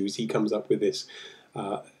destroy the Jews. He comes up with this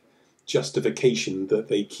justification that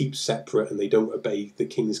they keep separate and they don't obey the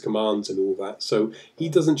king's commands and all that. So he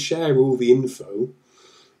doesn't share all the info.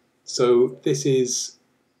 So this is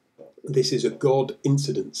a God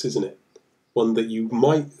incidence, isn't it? One that you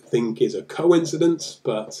might think is a coincidence,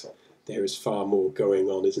 but there is far more going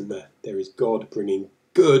on, isn't there? There is God bringing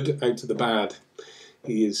good out of the bad.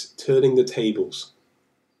 He is turning the tables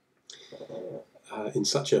in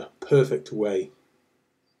such a perfect way.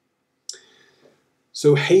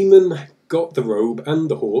 So Haman got the robe and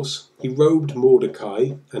the horse. He robed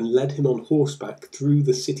Mordecai and led him on horseback through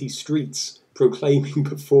the city streets, proclaiming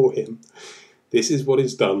before him, "This is what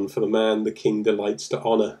is done for the man the king delights to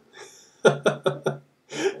honour."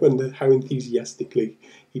 Wonder how enthusiastically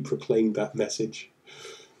he proclaimed that message.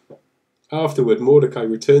 Afterward, Mordecai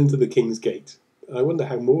returned to the king's gate. I wonder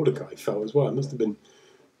how Mordecai felt as well. It must have been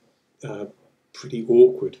pretty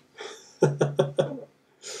awkward.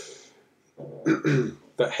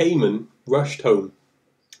 But Haman rushed home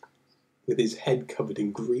with his head covered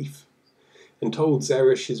in grief and told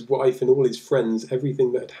Zeresh, his wife, and all his friends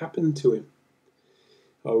everything that had happened to him.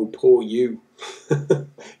 Oh, poor you.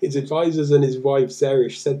 His advisors and his wife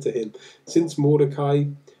Zeresh said to him, "Since Mordecai,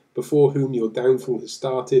 before whom your downfall has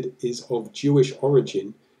started, is of Jewish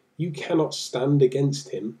origin, you cannot stand against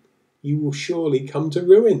him. You will surely come to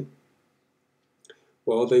ruin."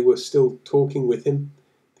 While they were still talking with him,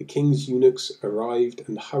 the king's eunuchs arrived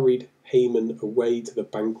and hurried Haman away to the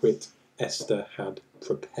banquet Esther had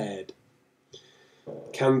prepared.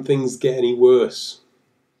 Can things get any worse?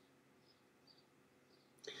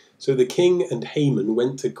 So the king and Haman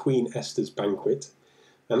went to Queen Esther's banquet,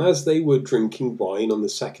 and as they were drinking wine on the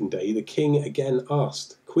second day, the king again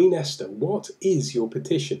asked, "Queen Esther, what is your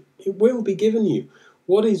petition? It will be given you.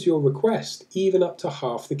 What is your request? Even up to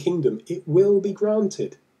half the kingdom, it will be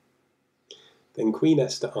granted." Then Queen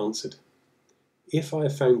Esther answered, "If I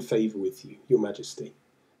have found favour with you, your majesty,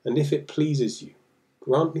 and if it pleases you,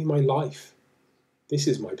 grant me my life. This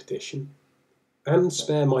is my petition. And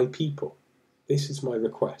spare my people. This is my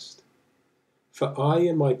request. For I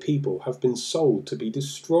and my people have been sold to be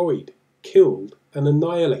destroyed, killed, and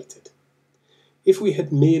annihilated. If we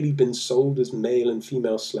had merely been sold as male and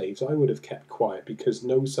female slaves, I would have kept quiet, because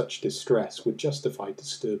no such distress would justify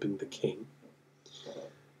disturbing the king."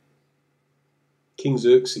 King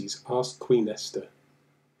Xerxes asked Queen Esther,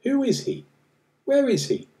 "Who is he? Where is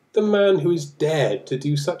he, the man who has dared to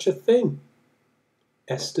do such a thing?"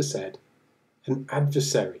 Esther said, "An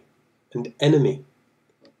adversary, an enemy,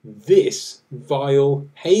 this vile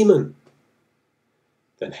Haman."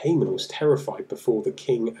 Then Haman was terrified before the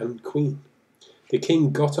king and queen. The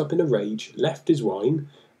king got up in a rage, left his wine,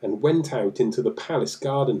 and went out into the palace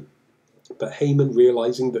garden. But Haman,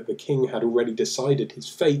 realizing that the king had already decided his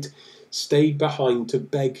fate, stayed behind to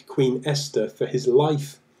beg Queen Esther for his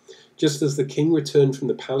life. Just as the king returned from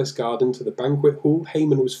the palace garden to the banquet hall,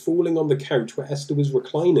 Haman was falling on the couch where Esther was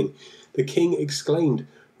reclining. The king exclaimed,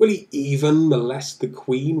 "Will he even molest the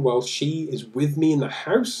queen while she is with me in the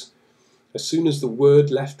house?" As soon as the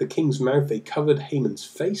word left the king's mouth, they covered Haman's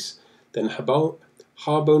face. Then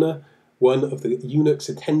Harbona, One of the eunuchs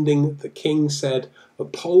attending the king said, "A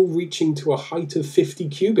pole reaching to a height of 50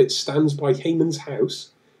 cubits stands by Haman's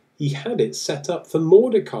house. He had it set up for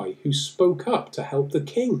Mordecai, who spoke up to help the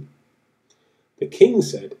king." The king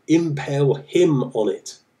said, "Impale him on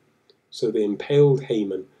it." So they impaled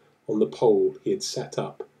Haman on the pole he had set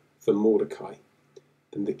up for Mordecai.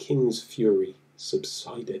 Then the king's fury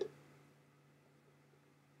subsided.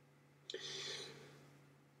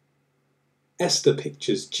 Esther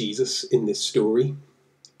pictures Jesus in this story,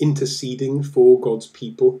 interceding for God's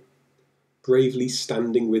people, bravely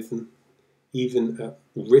standing with them, even at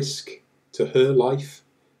risk to her life.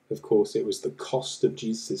 Of course, it was the cost of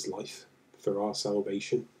Jesus' life for our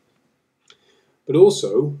salvation. But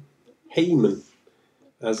also Haman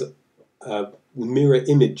as a mirror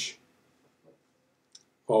image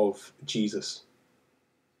of Jesus.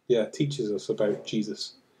 Yeah, it teaches us about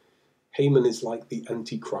Jesus. Haman is like the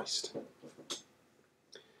Antichrist.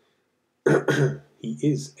 He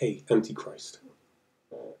is a Antichrist.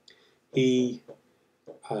 He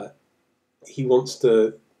wants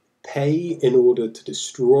to pay in order to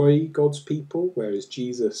destroy God's people, whereas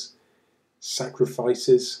Jesus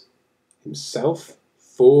sacrifices himself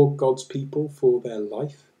for God's people, for their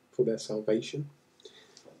life, for their salvation.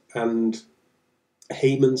 And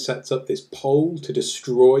Haman sets up this pole to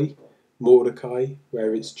destroy Mordecai,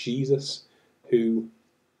 where it's Jesus who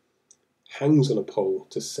hangs on a pole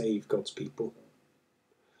to save God's people.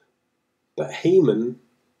 But Haman,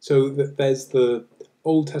 so that there's the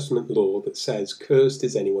Old Testament law that says, "Cursed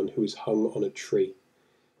is anyone who is hung on a tree,"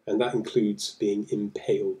 and that includes being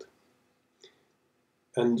impaled.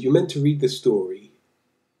 And you're meant to read the story,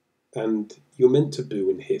 and you're meant to boo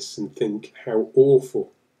and hiss and think how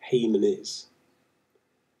awful Haman is,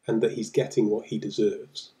 and that he's getting what he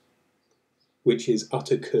deserves, which is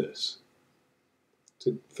utter curse.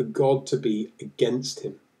 For God to be against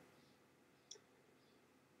him.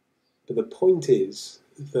 But the point is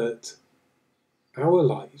that our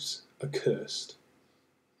lives are cursed.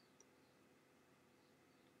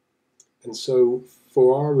 And so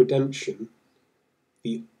for our redemption,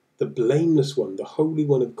 the blameless one, the Holy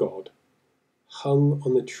One of God, hung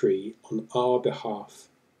on the tree on our behalf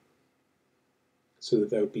so that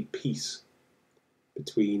there would be peace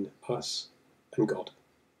between us and God.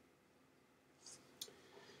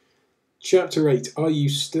 Chapter 8. Are you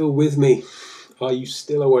still with me? Are you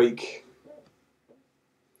still awake?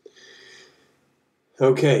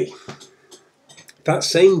 Okay. That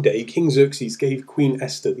same day, King Xerxes gave Queen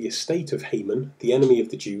Esther the estate of Haman, the enemy of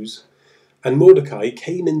the Jews, and Mordecai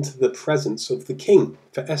came into the presence of the king,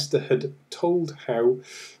 for Esther had told how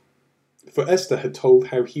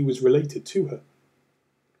he was related to her.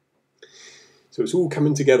 So it's all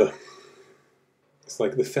coming together. It's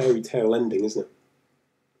like the fairy tale ending, isn't it?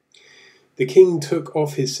 The king took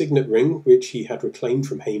off his signet ring, which he had reclaimed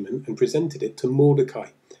from Haman, and presented it to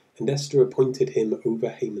Mordecai, and Esther appointed him over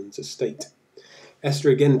Haman's estate. Esther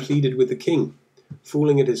again pleaded with the king.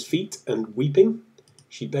 Falling at his feet and weeping,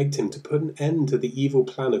 she begged him to put an end to the evil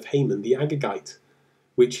plan of Haman the Agagite,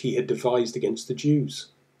 which he had devised against the Jews.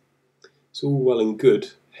 It's all well and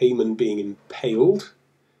good, Haman being impaled,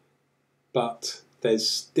 but there's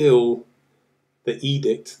still the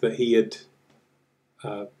edict that he had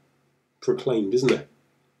proclaimed, isn't there?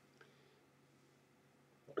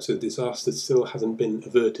 So the disaster still hasn't been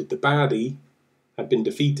averted. The baddie had been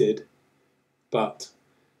defeated, but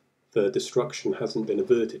the destruction hasn't been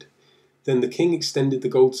averted. Then the king extended the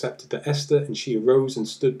gold scepter to Esther, and she arose and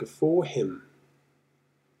stood before him.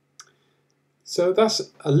 So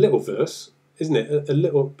that's a little verse, isn't it? A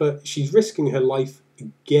little, but she's risking her life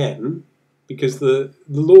again because the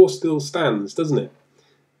law still stands, doesn't it?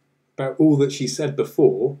 About all that she said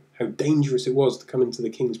before, how dangerous it was to come into the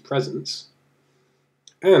king's presence.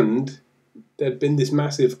 And there'd been this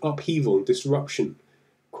massive upheaval and disruption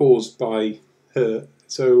caused by her.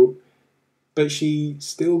 But she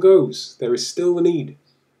still goes. There is still the need.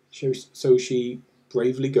 So she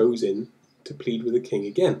bravely goes in to plead with the king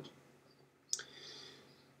again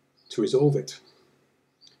to resolve it.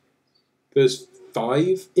 Verse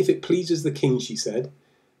 5, "If it pleases the king," she said,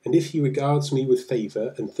 "and if he regards me with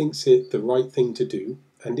favour and thinks it the right thing to do,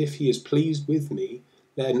 and if he is pleased with me,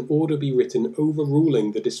 let an order be written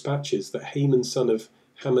overruling the dispatches that Haman son of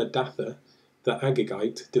Hammedatha, the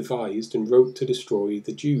Agagite, devised and wrote to destroy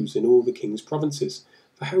the Jews in all the king's provinces.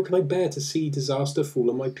 For how can I bear to see disaster fall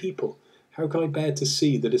on my people? How can I bear to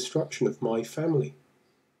see the destruction of my family?"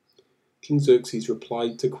 King Xerxes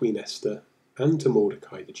replied to Queen Esther and to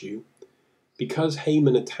Mordecai the Jew, "Because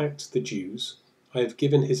Haman attacked the Jews, I have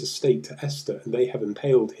given his estate to Esther, and they have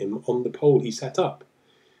impaled him on the pole he set up.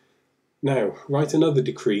 Now, write another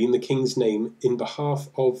decree in the king's name in behalf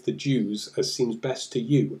of the Jews as seems best to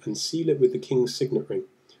you, and seal it with the king's signet ring.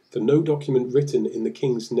 For no document written in the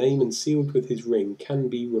king's name and sealed with his ring can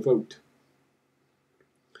be revoked.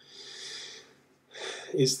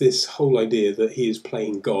 Is this whole idea that he is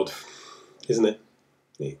playing God, isn't it?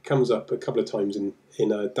 It comes up a couple of times in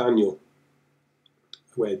Daniel,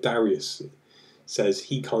 where Darius says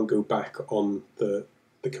he can't go back on the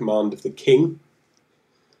command of the king.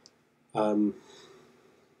 The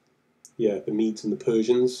Medes and the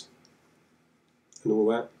Persians and all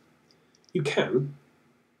that. You can.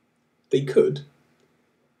 They could,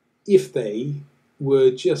 if they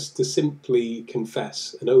were just to simply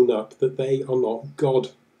confess and own up that they are not God.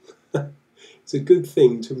 It's a good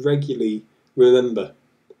thing to regularly remember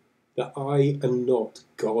that I am not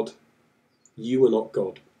God. You are not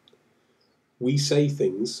God. We say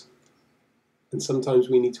things, and sometimes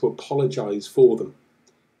we need to apologize for them.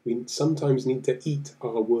 We sometimes need to eat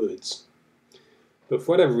our words. But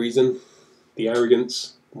for whatever reason, the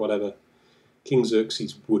arrogance, whatever, King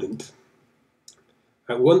Xerxes wouldn't.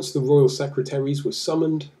 At once the royal secretaries were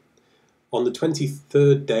summoned. On the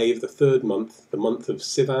 23rd day of the third month, the month of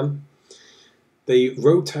Sivan, they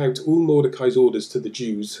wrote out all Mordecai's orders to the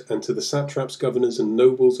Jews and to the satraps, governors, and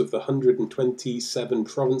nobles of the 127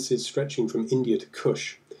 provinces stretching from India to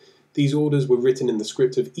Kush. These orders were written in the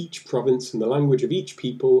script of each province and the language of each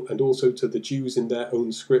people, and also to the Jews in their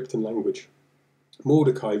own script and language.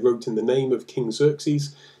 Mordecai wrote in the name of King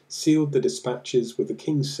Xerxes, sealed the dispatches with the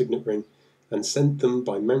king's signet ring, and sent them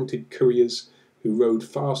by mounted couriers who rode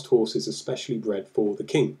fast horses especially bred for the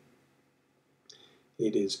king.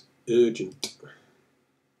 It is urgent.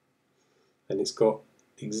 And it's got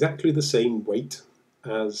exactly the same weight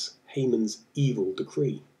as Haman's evil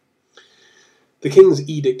decree. The king's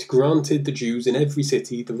edict granted the Jews in every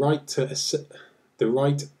city the right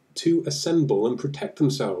to assemble and protect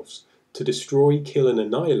themselves, to destroy, kill, and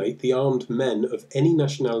annihilate the armed men of any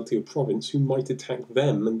nationality or province who might attack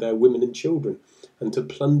them and their women and children, and to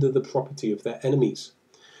plunder the property of their enemies.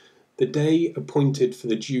 The day appointed for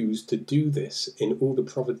the Jews to do this in all the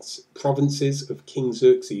provinces of King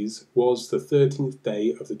Xerxes was the 13th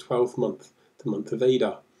day of the 12th month, the month of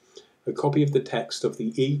Adar. A copy of the text of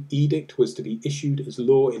the edict was to be issued as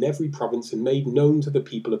law in every province and made known to the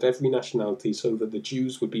people of every nationality, so that the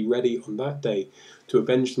Jews would be ready on that day to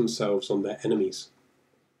avenge themselves on their enemies.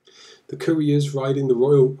 The couriers riding the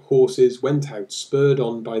royal horses went out, spurred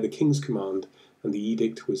on by the king's command, and the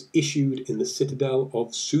edict was issued in the citadel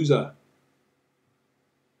of Susa.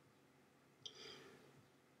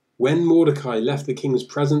 When Mordecai left the king's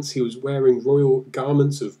presence, he was wearing royal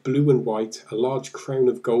garments of blue and white, a large crown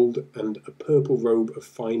of gold, and a purple robe of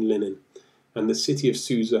fine linen. And the city of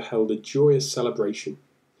Susa held a joyous celebration.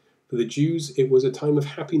 For the Jews it was a time of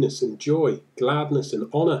happiness and joy, gladness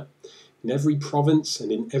and honour. In every province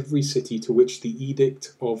and in every city to which the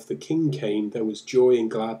edict of the king came, there was joy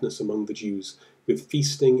and gladness among the Jews, with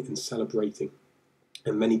feasting and celebrating.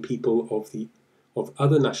 And many people of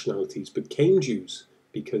other nationalities became Jews,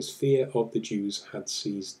 because fear of the Jews had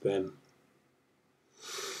seized them.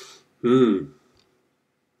 There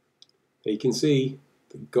you can see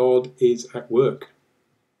that God is at work.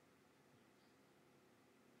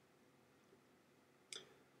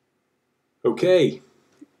 Okay,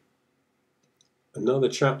 another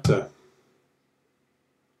chapter.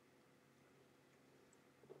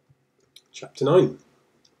 Chapter 9.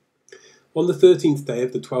 On the 13th day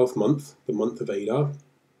of the 12th month, the month of Adar,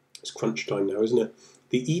 it's crunch time now, isn't it?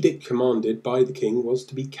 The edict commanded by the king was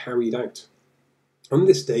to be carried out. On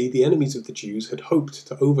this day, the enemies of the Jews had hoped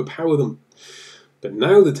to overpower them. But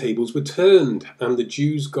now the tables were turned, and the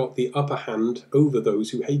Jews got the upper hand over those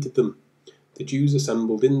who hated them. The Jews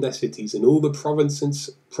assembled in their cities in all the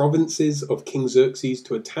provinces of King Xerxes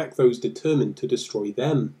to attack those determined to destroy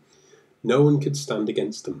them. No one could stand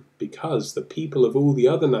against them, because the people of all the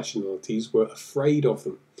other nationalities were afraid of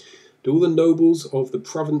them. And all the nobles of the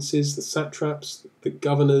provinces, the satraps, the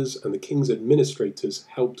governors, and the king's administrators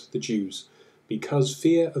helped the Jews, because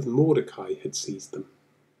fear of Mordecai had seized them.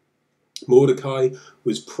 Mordecai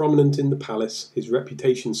was prominent in the palace. His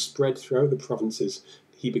reputation spread throughout the provinces.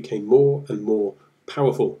 He became more and more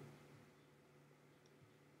powerful.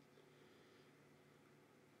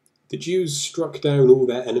 The Jews struck down all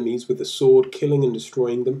their enemies with the sword, killing and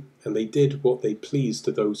destroying them, and they did what they pleased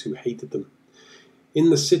to those who hated them. In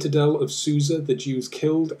the citadel of Susa, the Jews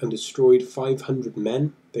killed and destroyed 500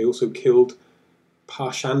 men. They also killed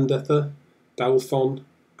Parshandatha, Dalphon,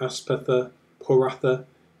 Aspatha, Poratha,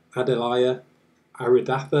 Adaliah,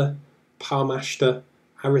 Aridatha, Parmashta,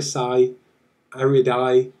 Arisai,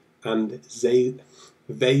 Aridai, and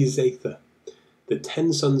Vezatha, the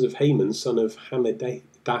 10 sons of Haman, son of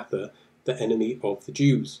Hammedatha, the enemy of the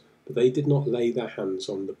Jews, but they did not lay their hands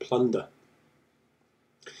on the plunder.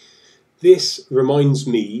 This reminds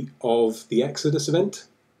me of the Exodus event,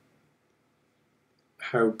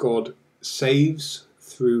 how God saves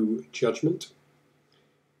through judgment.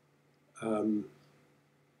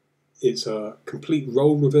 It's a complete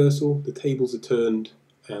role reversal. The tables are turned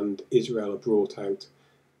and Israel are brought out.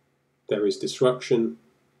 There is destruction.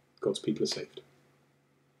 God's people are saved.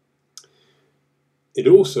 It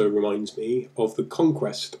also reminds me of the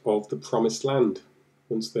conquest of the Promised Land,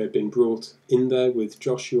 once they've been brought in there with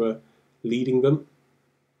Joshua leading them,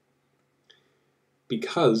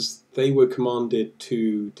 because they were commanded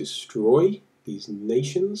to destroy these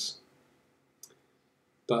nations,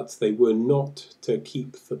 but they were not to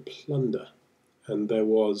keep the plunder. And there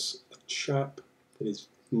was a chap that his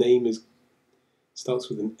name starts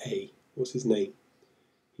with an A. What's his name?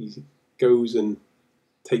 He goes and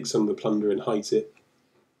takes some of the plunder and hides it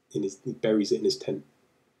he buries it in his tent.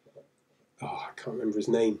 Oh, I can't remember his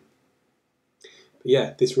name. But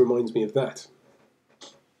yeah, this reminds me of that.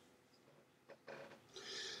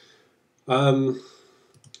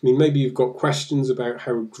 Maybe you've got questions about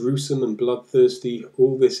how gruesome and bloodthirsty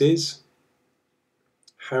all this is.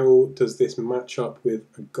 How does this match up with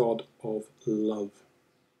a God of love?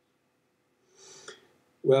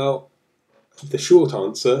 Well, the short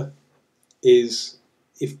answer is,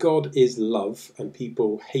 if God is love and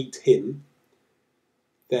people hate him,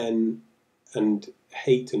 and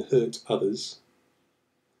hate and hurt others,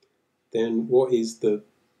 then what is the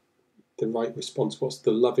right response? What's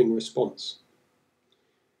the loving response?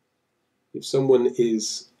 If someone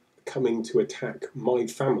is coming to attack my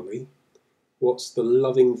family, what's the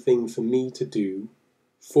loving thing for me to do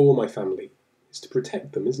for my family? It's to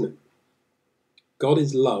protect them, isn't it? God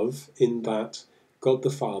is love in that God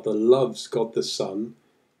the Father loves God the Son,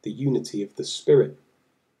 the unity of the Spirit.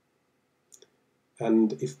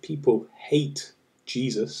 And if people hate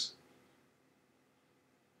Jesus,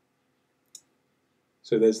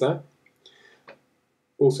 so there's that.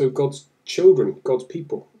 Also God's children, God's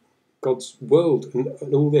people, God's world,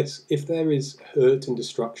 and all this. If there is hurt and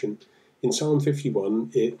destruction, in Psalm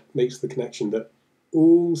 51 it makes the connection that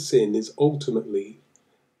all sin is ultimately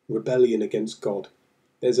rebellion against God.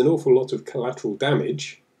 There's an awful lot of collateral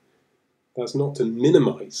damage. That's not to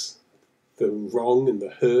minimise the wrong and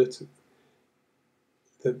the hurt,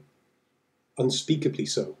 the unspeakably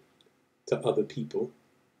so, to other people.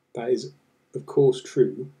 That is, of course,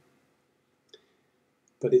 true.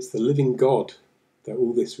 But it's the living God that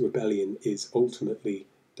all this rebellion is ultimately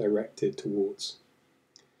directed towards.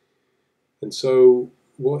 And so,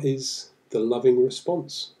 what is the loving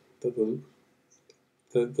response that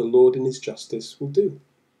the Lord in his justice will do?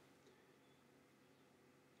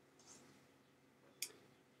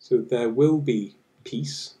 So there will be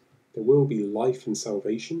peace, there will be life and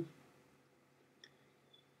salvation,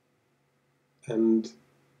 and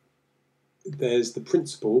there's the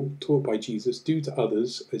principle taught by Jesus, do to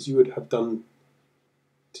others as you would have done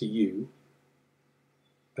to you.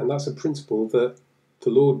 And that's a principle that the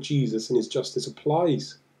Lord Jesus in his justice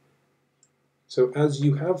applies. So as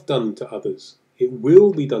you have done to others, it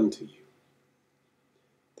will be done to you.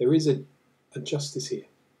 There is a justice here.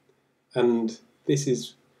 And this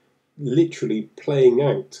is literally playing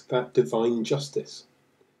out that divine justice.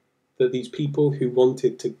 That these people who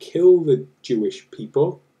wanted to kill the Jewish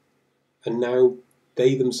people, and now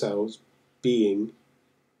they themselves being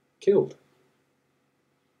killed.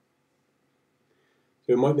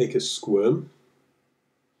 So it might make us squirm,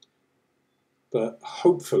 but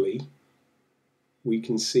hopefully we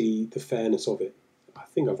can see the fairness of it. I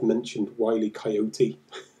think I've mentioned Wile E. Coyote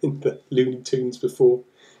in the Looney Tunes before.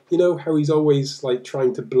 You know how he's always like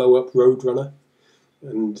trying to blow up Roadrunner,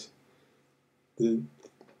 and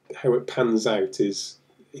how it pans out is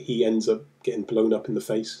he ends up getting blown up in the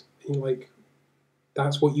face. And you're like,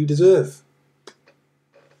 that's what you deserve.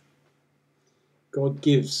 God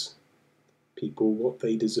gives people what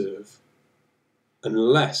they deserve,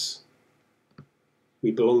 unless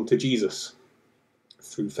we belong to Jesus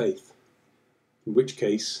through faith, in which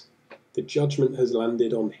case the judgment has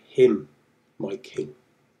landed on him, my King.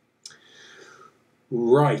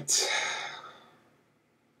 Right.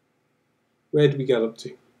 Where did we get up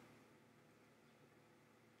to?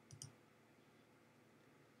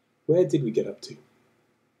 Where did we get up to?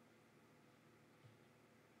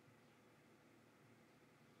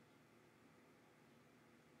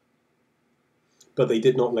 But they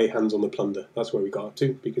did not lay hands on the plunder. That's where we got up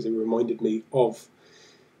to, because it reminded me of...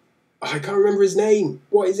 I can't remember his name.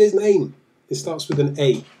 What is his name? It starts with an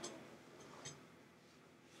A.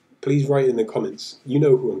 please write in the comments. You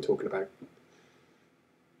know who I'm talking about.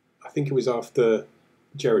 I think it was after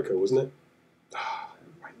Jericho, wasn't it?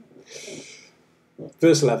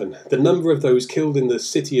 Verse 11. The number of those killed in the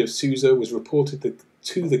city of Susa was reported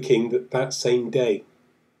to the king that same day.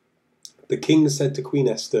 The king said to Queen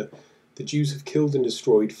Esther, the Jews have killed and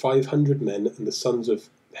destroyed 500 men and the sons of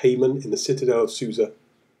Haman in the citadel of Susa.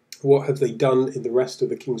 What have they done in the rest of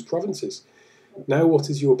the king's provinces? Now what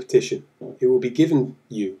is your petition? It will be given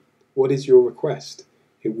you. What is your request?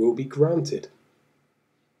 It will be granted.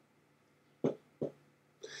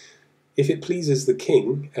 If it pleases the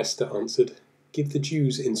king, Esther answered, give the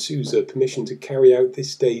Jews in Susa permission to carry out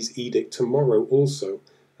this day's edict tomorrow also,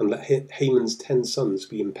 and let Haman's 10 sons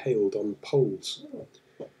be impaled on poles.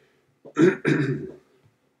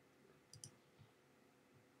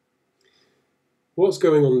 What's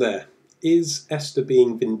going on there? Is Esther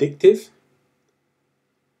being vindictive?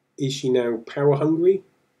 Is she now power hungry?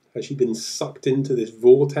 Has she been sucked into this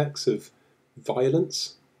vortex of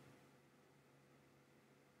violence?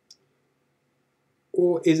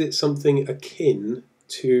 Or is it something akin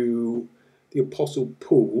to the Apostle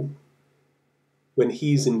Paul when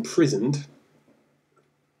he's imprisoned,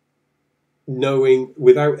 knowing,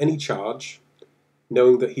 without any charge,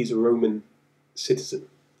 knowing that he's a Roman citizen,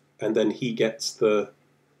 and then he gets the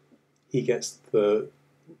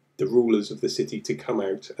rulers of the city to come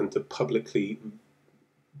out and to publicly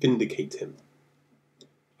vindicate him?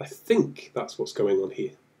 I think that's what's going on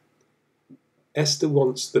here. Esther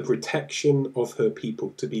wants the protection of her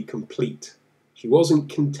people to be complete. She wasn't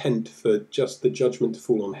content for just the judgment to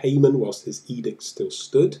fall on Haman whilst his edict still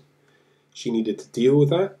stood. She needed to deal with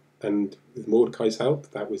that, and with Mordecai's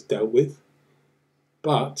help, that was dealt with.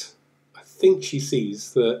 But I think she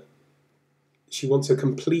sees that she wants a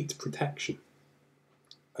complete protection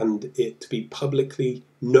and it to be publicly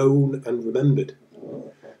known and remembered.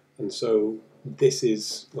 And so this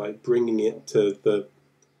is like bringing it to the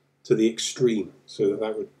extreme, so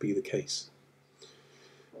that would be the case.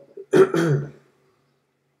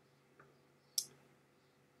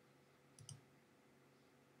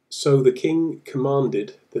 So the king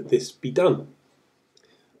commanded that this be done.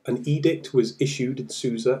 An edict was issued in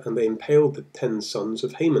Susa, and they impaled the 10 sons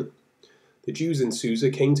of Haman. The Jews in Susa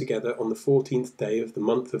came together on the 14th day of the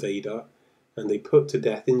month of Adar, and they put to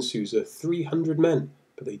death in Susa 300 men,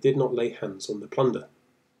 but they did not lay hands on the plunder.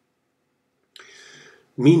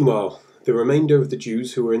 Meanwhile, the remainder of the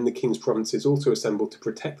Jews who were in the king's provinces also assembled to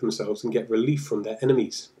protect themselves and get relief from their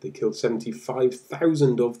enemies. They killed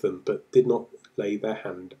 75,000 of them, but did not lay their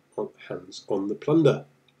hands on the plunder.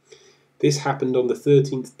 This happened on the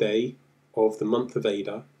 13th day of the month of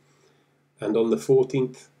Adar, and on the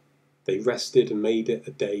 14th they rested and made it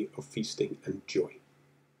a day of feasting and joy.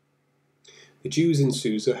 The Jews in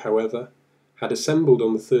Susa, however, had assembled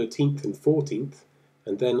on the 13th and 14th,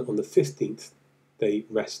 and then on the 15th they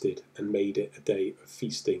rested and made it a day of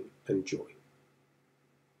feasting and joy.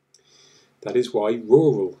 That is why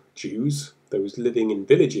rural Jews, those living in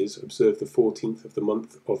villages, observe the 14th of the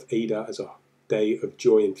month of Adar as a day of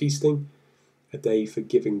joy and feasting, a day for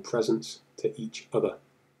giving presents to each other.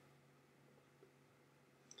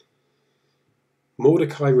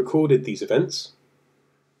 Mordecai recorded these events,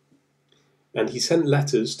 and he sent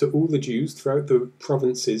letters to all the Jews throughout the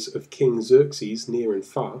provinces of King Xerxes, near and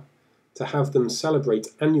far, to have them celebrate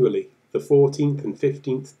annually the 14th and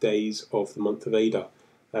 15th days of the month of Adar,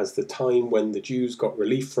 as the time when the Jews got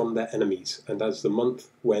relief from their enemies, and as the month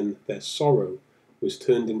when their sorrow was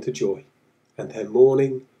turned into joy, and their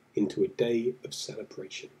mourning into a day of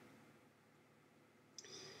celebration.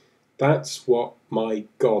 That's what my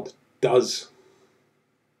God does.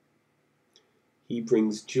 He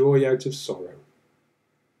brings joy out of sorrow,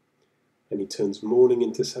 and he turns mourning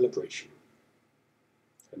into celebration.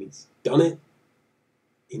 And he's done it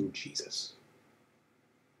in Jesus.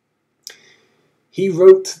 He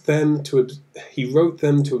wrote them to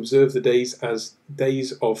observe the days as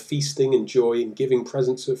days of feasting and joy, and giving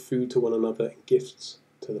presents of food to one another and gifts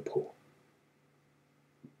to the poor.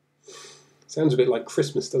 Sounds a bit like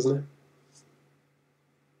Christmas, doesn't it?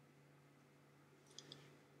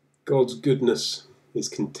 God's goodness is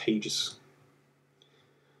contagious.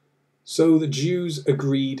 So the Jews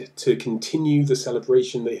agreed to continue the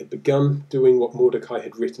celebration they had begun, doing what Mordecai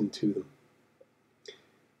had written to them.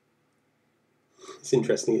 It's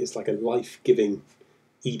interesting, it's like a life-giving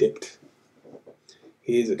edict.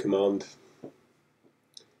 Here's a command.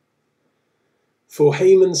 For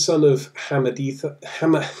Haman, son of Hammedatha,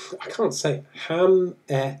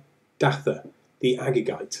 the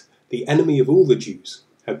Agagite, the enemy of all the Jews,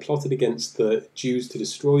 had plotted against the Jews to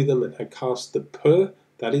destroy them, and had cast the pur,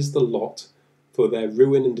 that is the lot, for their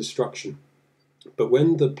ruin and destruction. But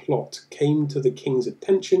when the plot came to the king's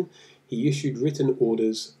attention, he issued written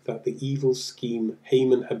orders that the evil scheme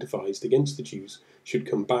Haman had devised against the Jews should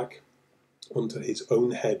come back onto his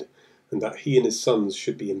own head, and that he and his sons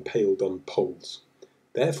should be impaled on poles.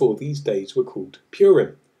 Therefore these days were called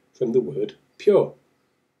Purim, from the word pure,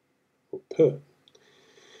 or pur.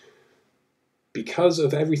 Because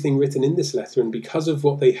of everything written in this letter, and because of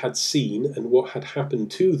what they had seen and what had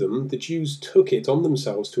happened to them, the Jews took it on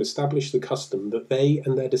themselves to establish the custom that they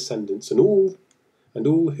and their descendants and all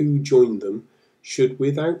who joined them should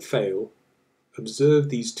without fail observe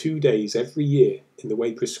these 2 days every year in the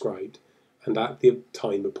way prescribed and at the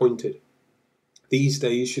time appointed. These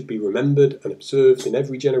days should be remembered and observed in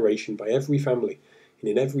every generation by every family, and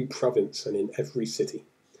in every province and in every city.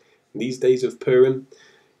 And these days of Purim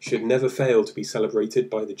should never fail to be celebrated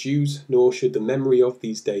by the Jews, nor should the memory of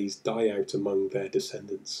these days die out among their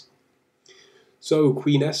descendants. So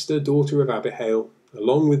Queen Esther, daughter of Abihail,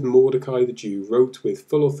 along with Mordecai the Jew, wrote with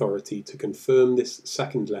full authority to confirm this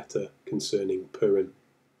second letter concerning Purim.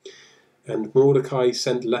 And Mordecai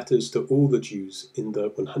sent letters to all the Jews in the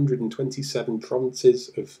 127 provinces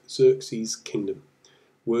of Xerxes' kingdom,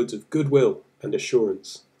 words of goodwill and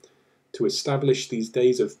assurance, to establish these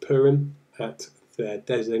days of Purim at their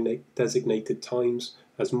designated times,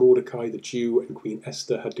 as Mordecai the Jew and Queen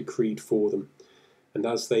Esther had decreed for them, and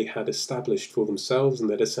as they had established for themselves and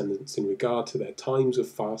their descendants in regard to their times of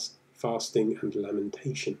fasting and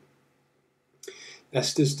lamentation.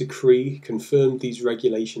 Esther's decree confirmed these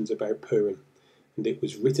regulations about Purim, and it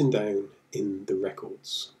was written down in the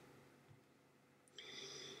records.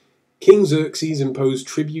 King Xerxes imposed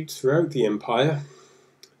tributes throughout the empire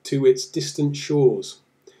to its distant shores,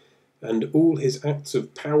 and all his acts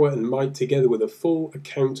of power and might, together with a full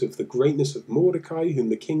account of the greatness of Mordecai, whom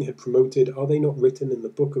the king had promoted, are they not written in the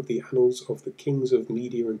book of the annals of the kings of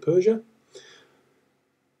Media and Persia?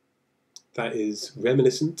 That is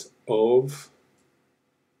reminiscent of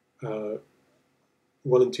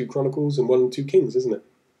 1 and 2 Chronicles and 1 and 2 Kings, isn't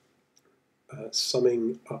it?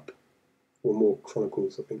 Summing up, or more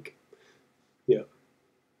Chronicles, I think. Yeah.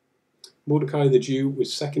 Mordecai the Jew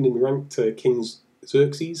was second in rank to King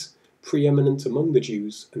Xerxes, preeminent among the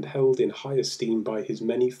Jews, and held in high esteem by his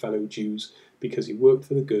many fellow Jews, because he worked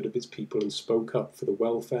for the good of his people and spoke up for the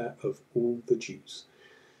welfare of all the Jews.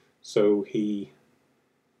 So he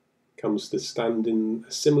comes to stand in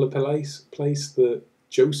a similar place that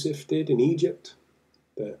Joseph did in Egypt,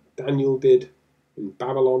 that Daniel did in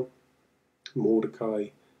Babylon, Mordecai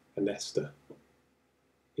and Esther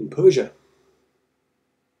in Persia.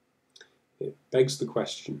 It begs the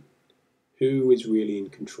question, who is really in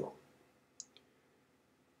control?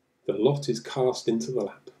 The lot is cast into the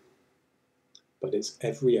lap, but its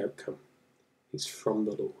every outcome is from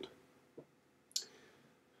the Lord.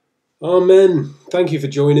 Amen. Thank you for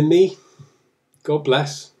joining me. God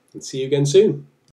bless, and see you again soon.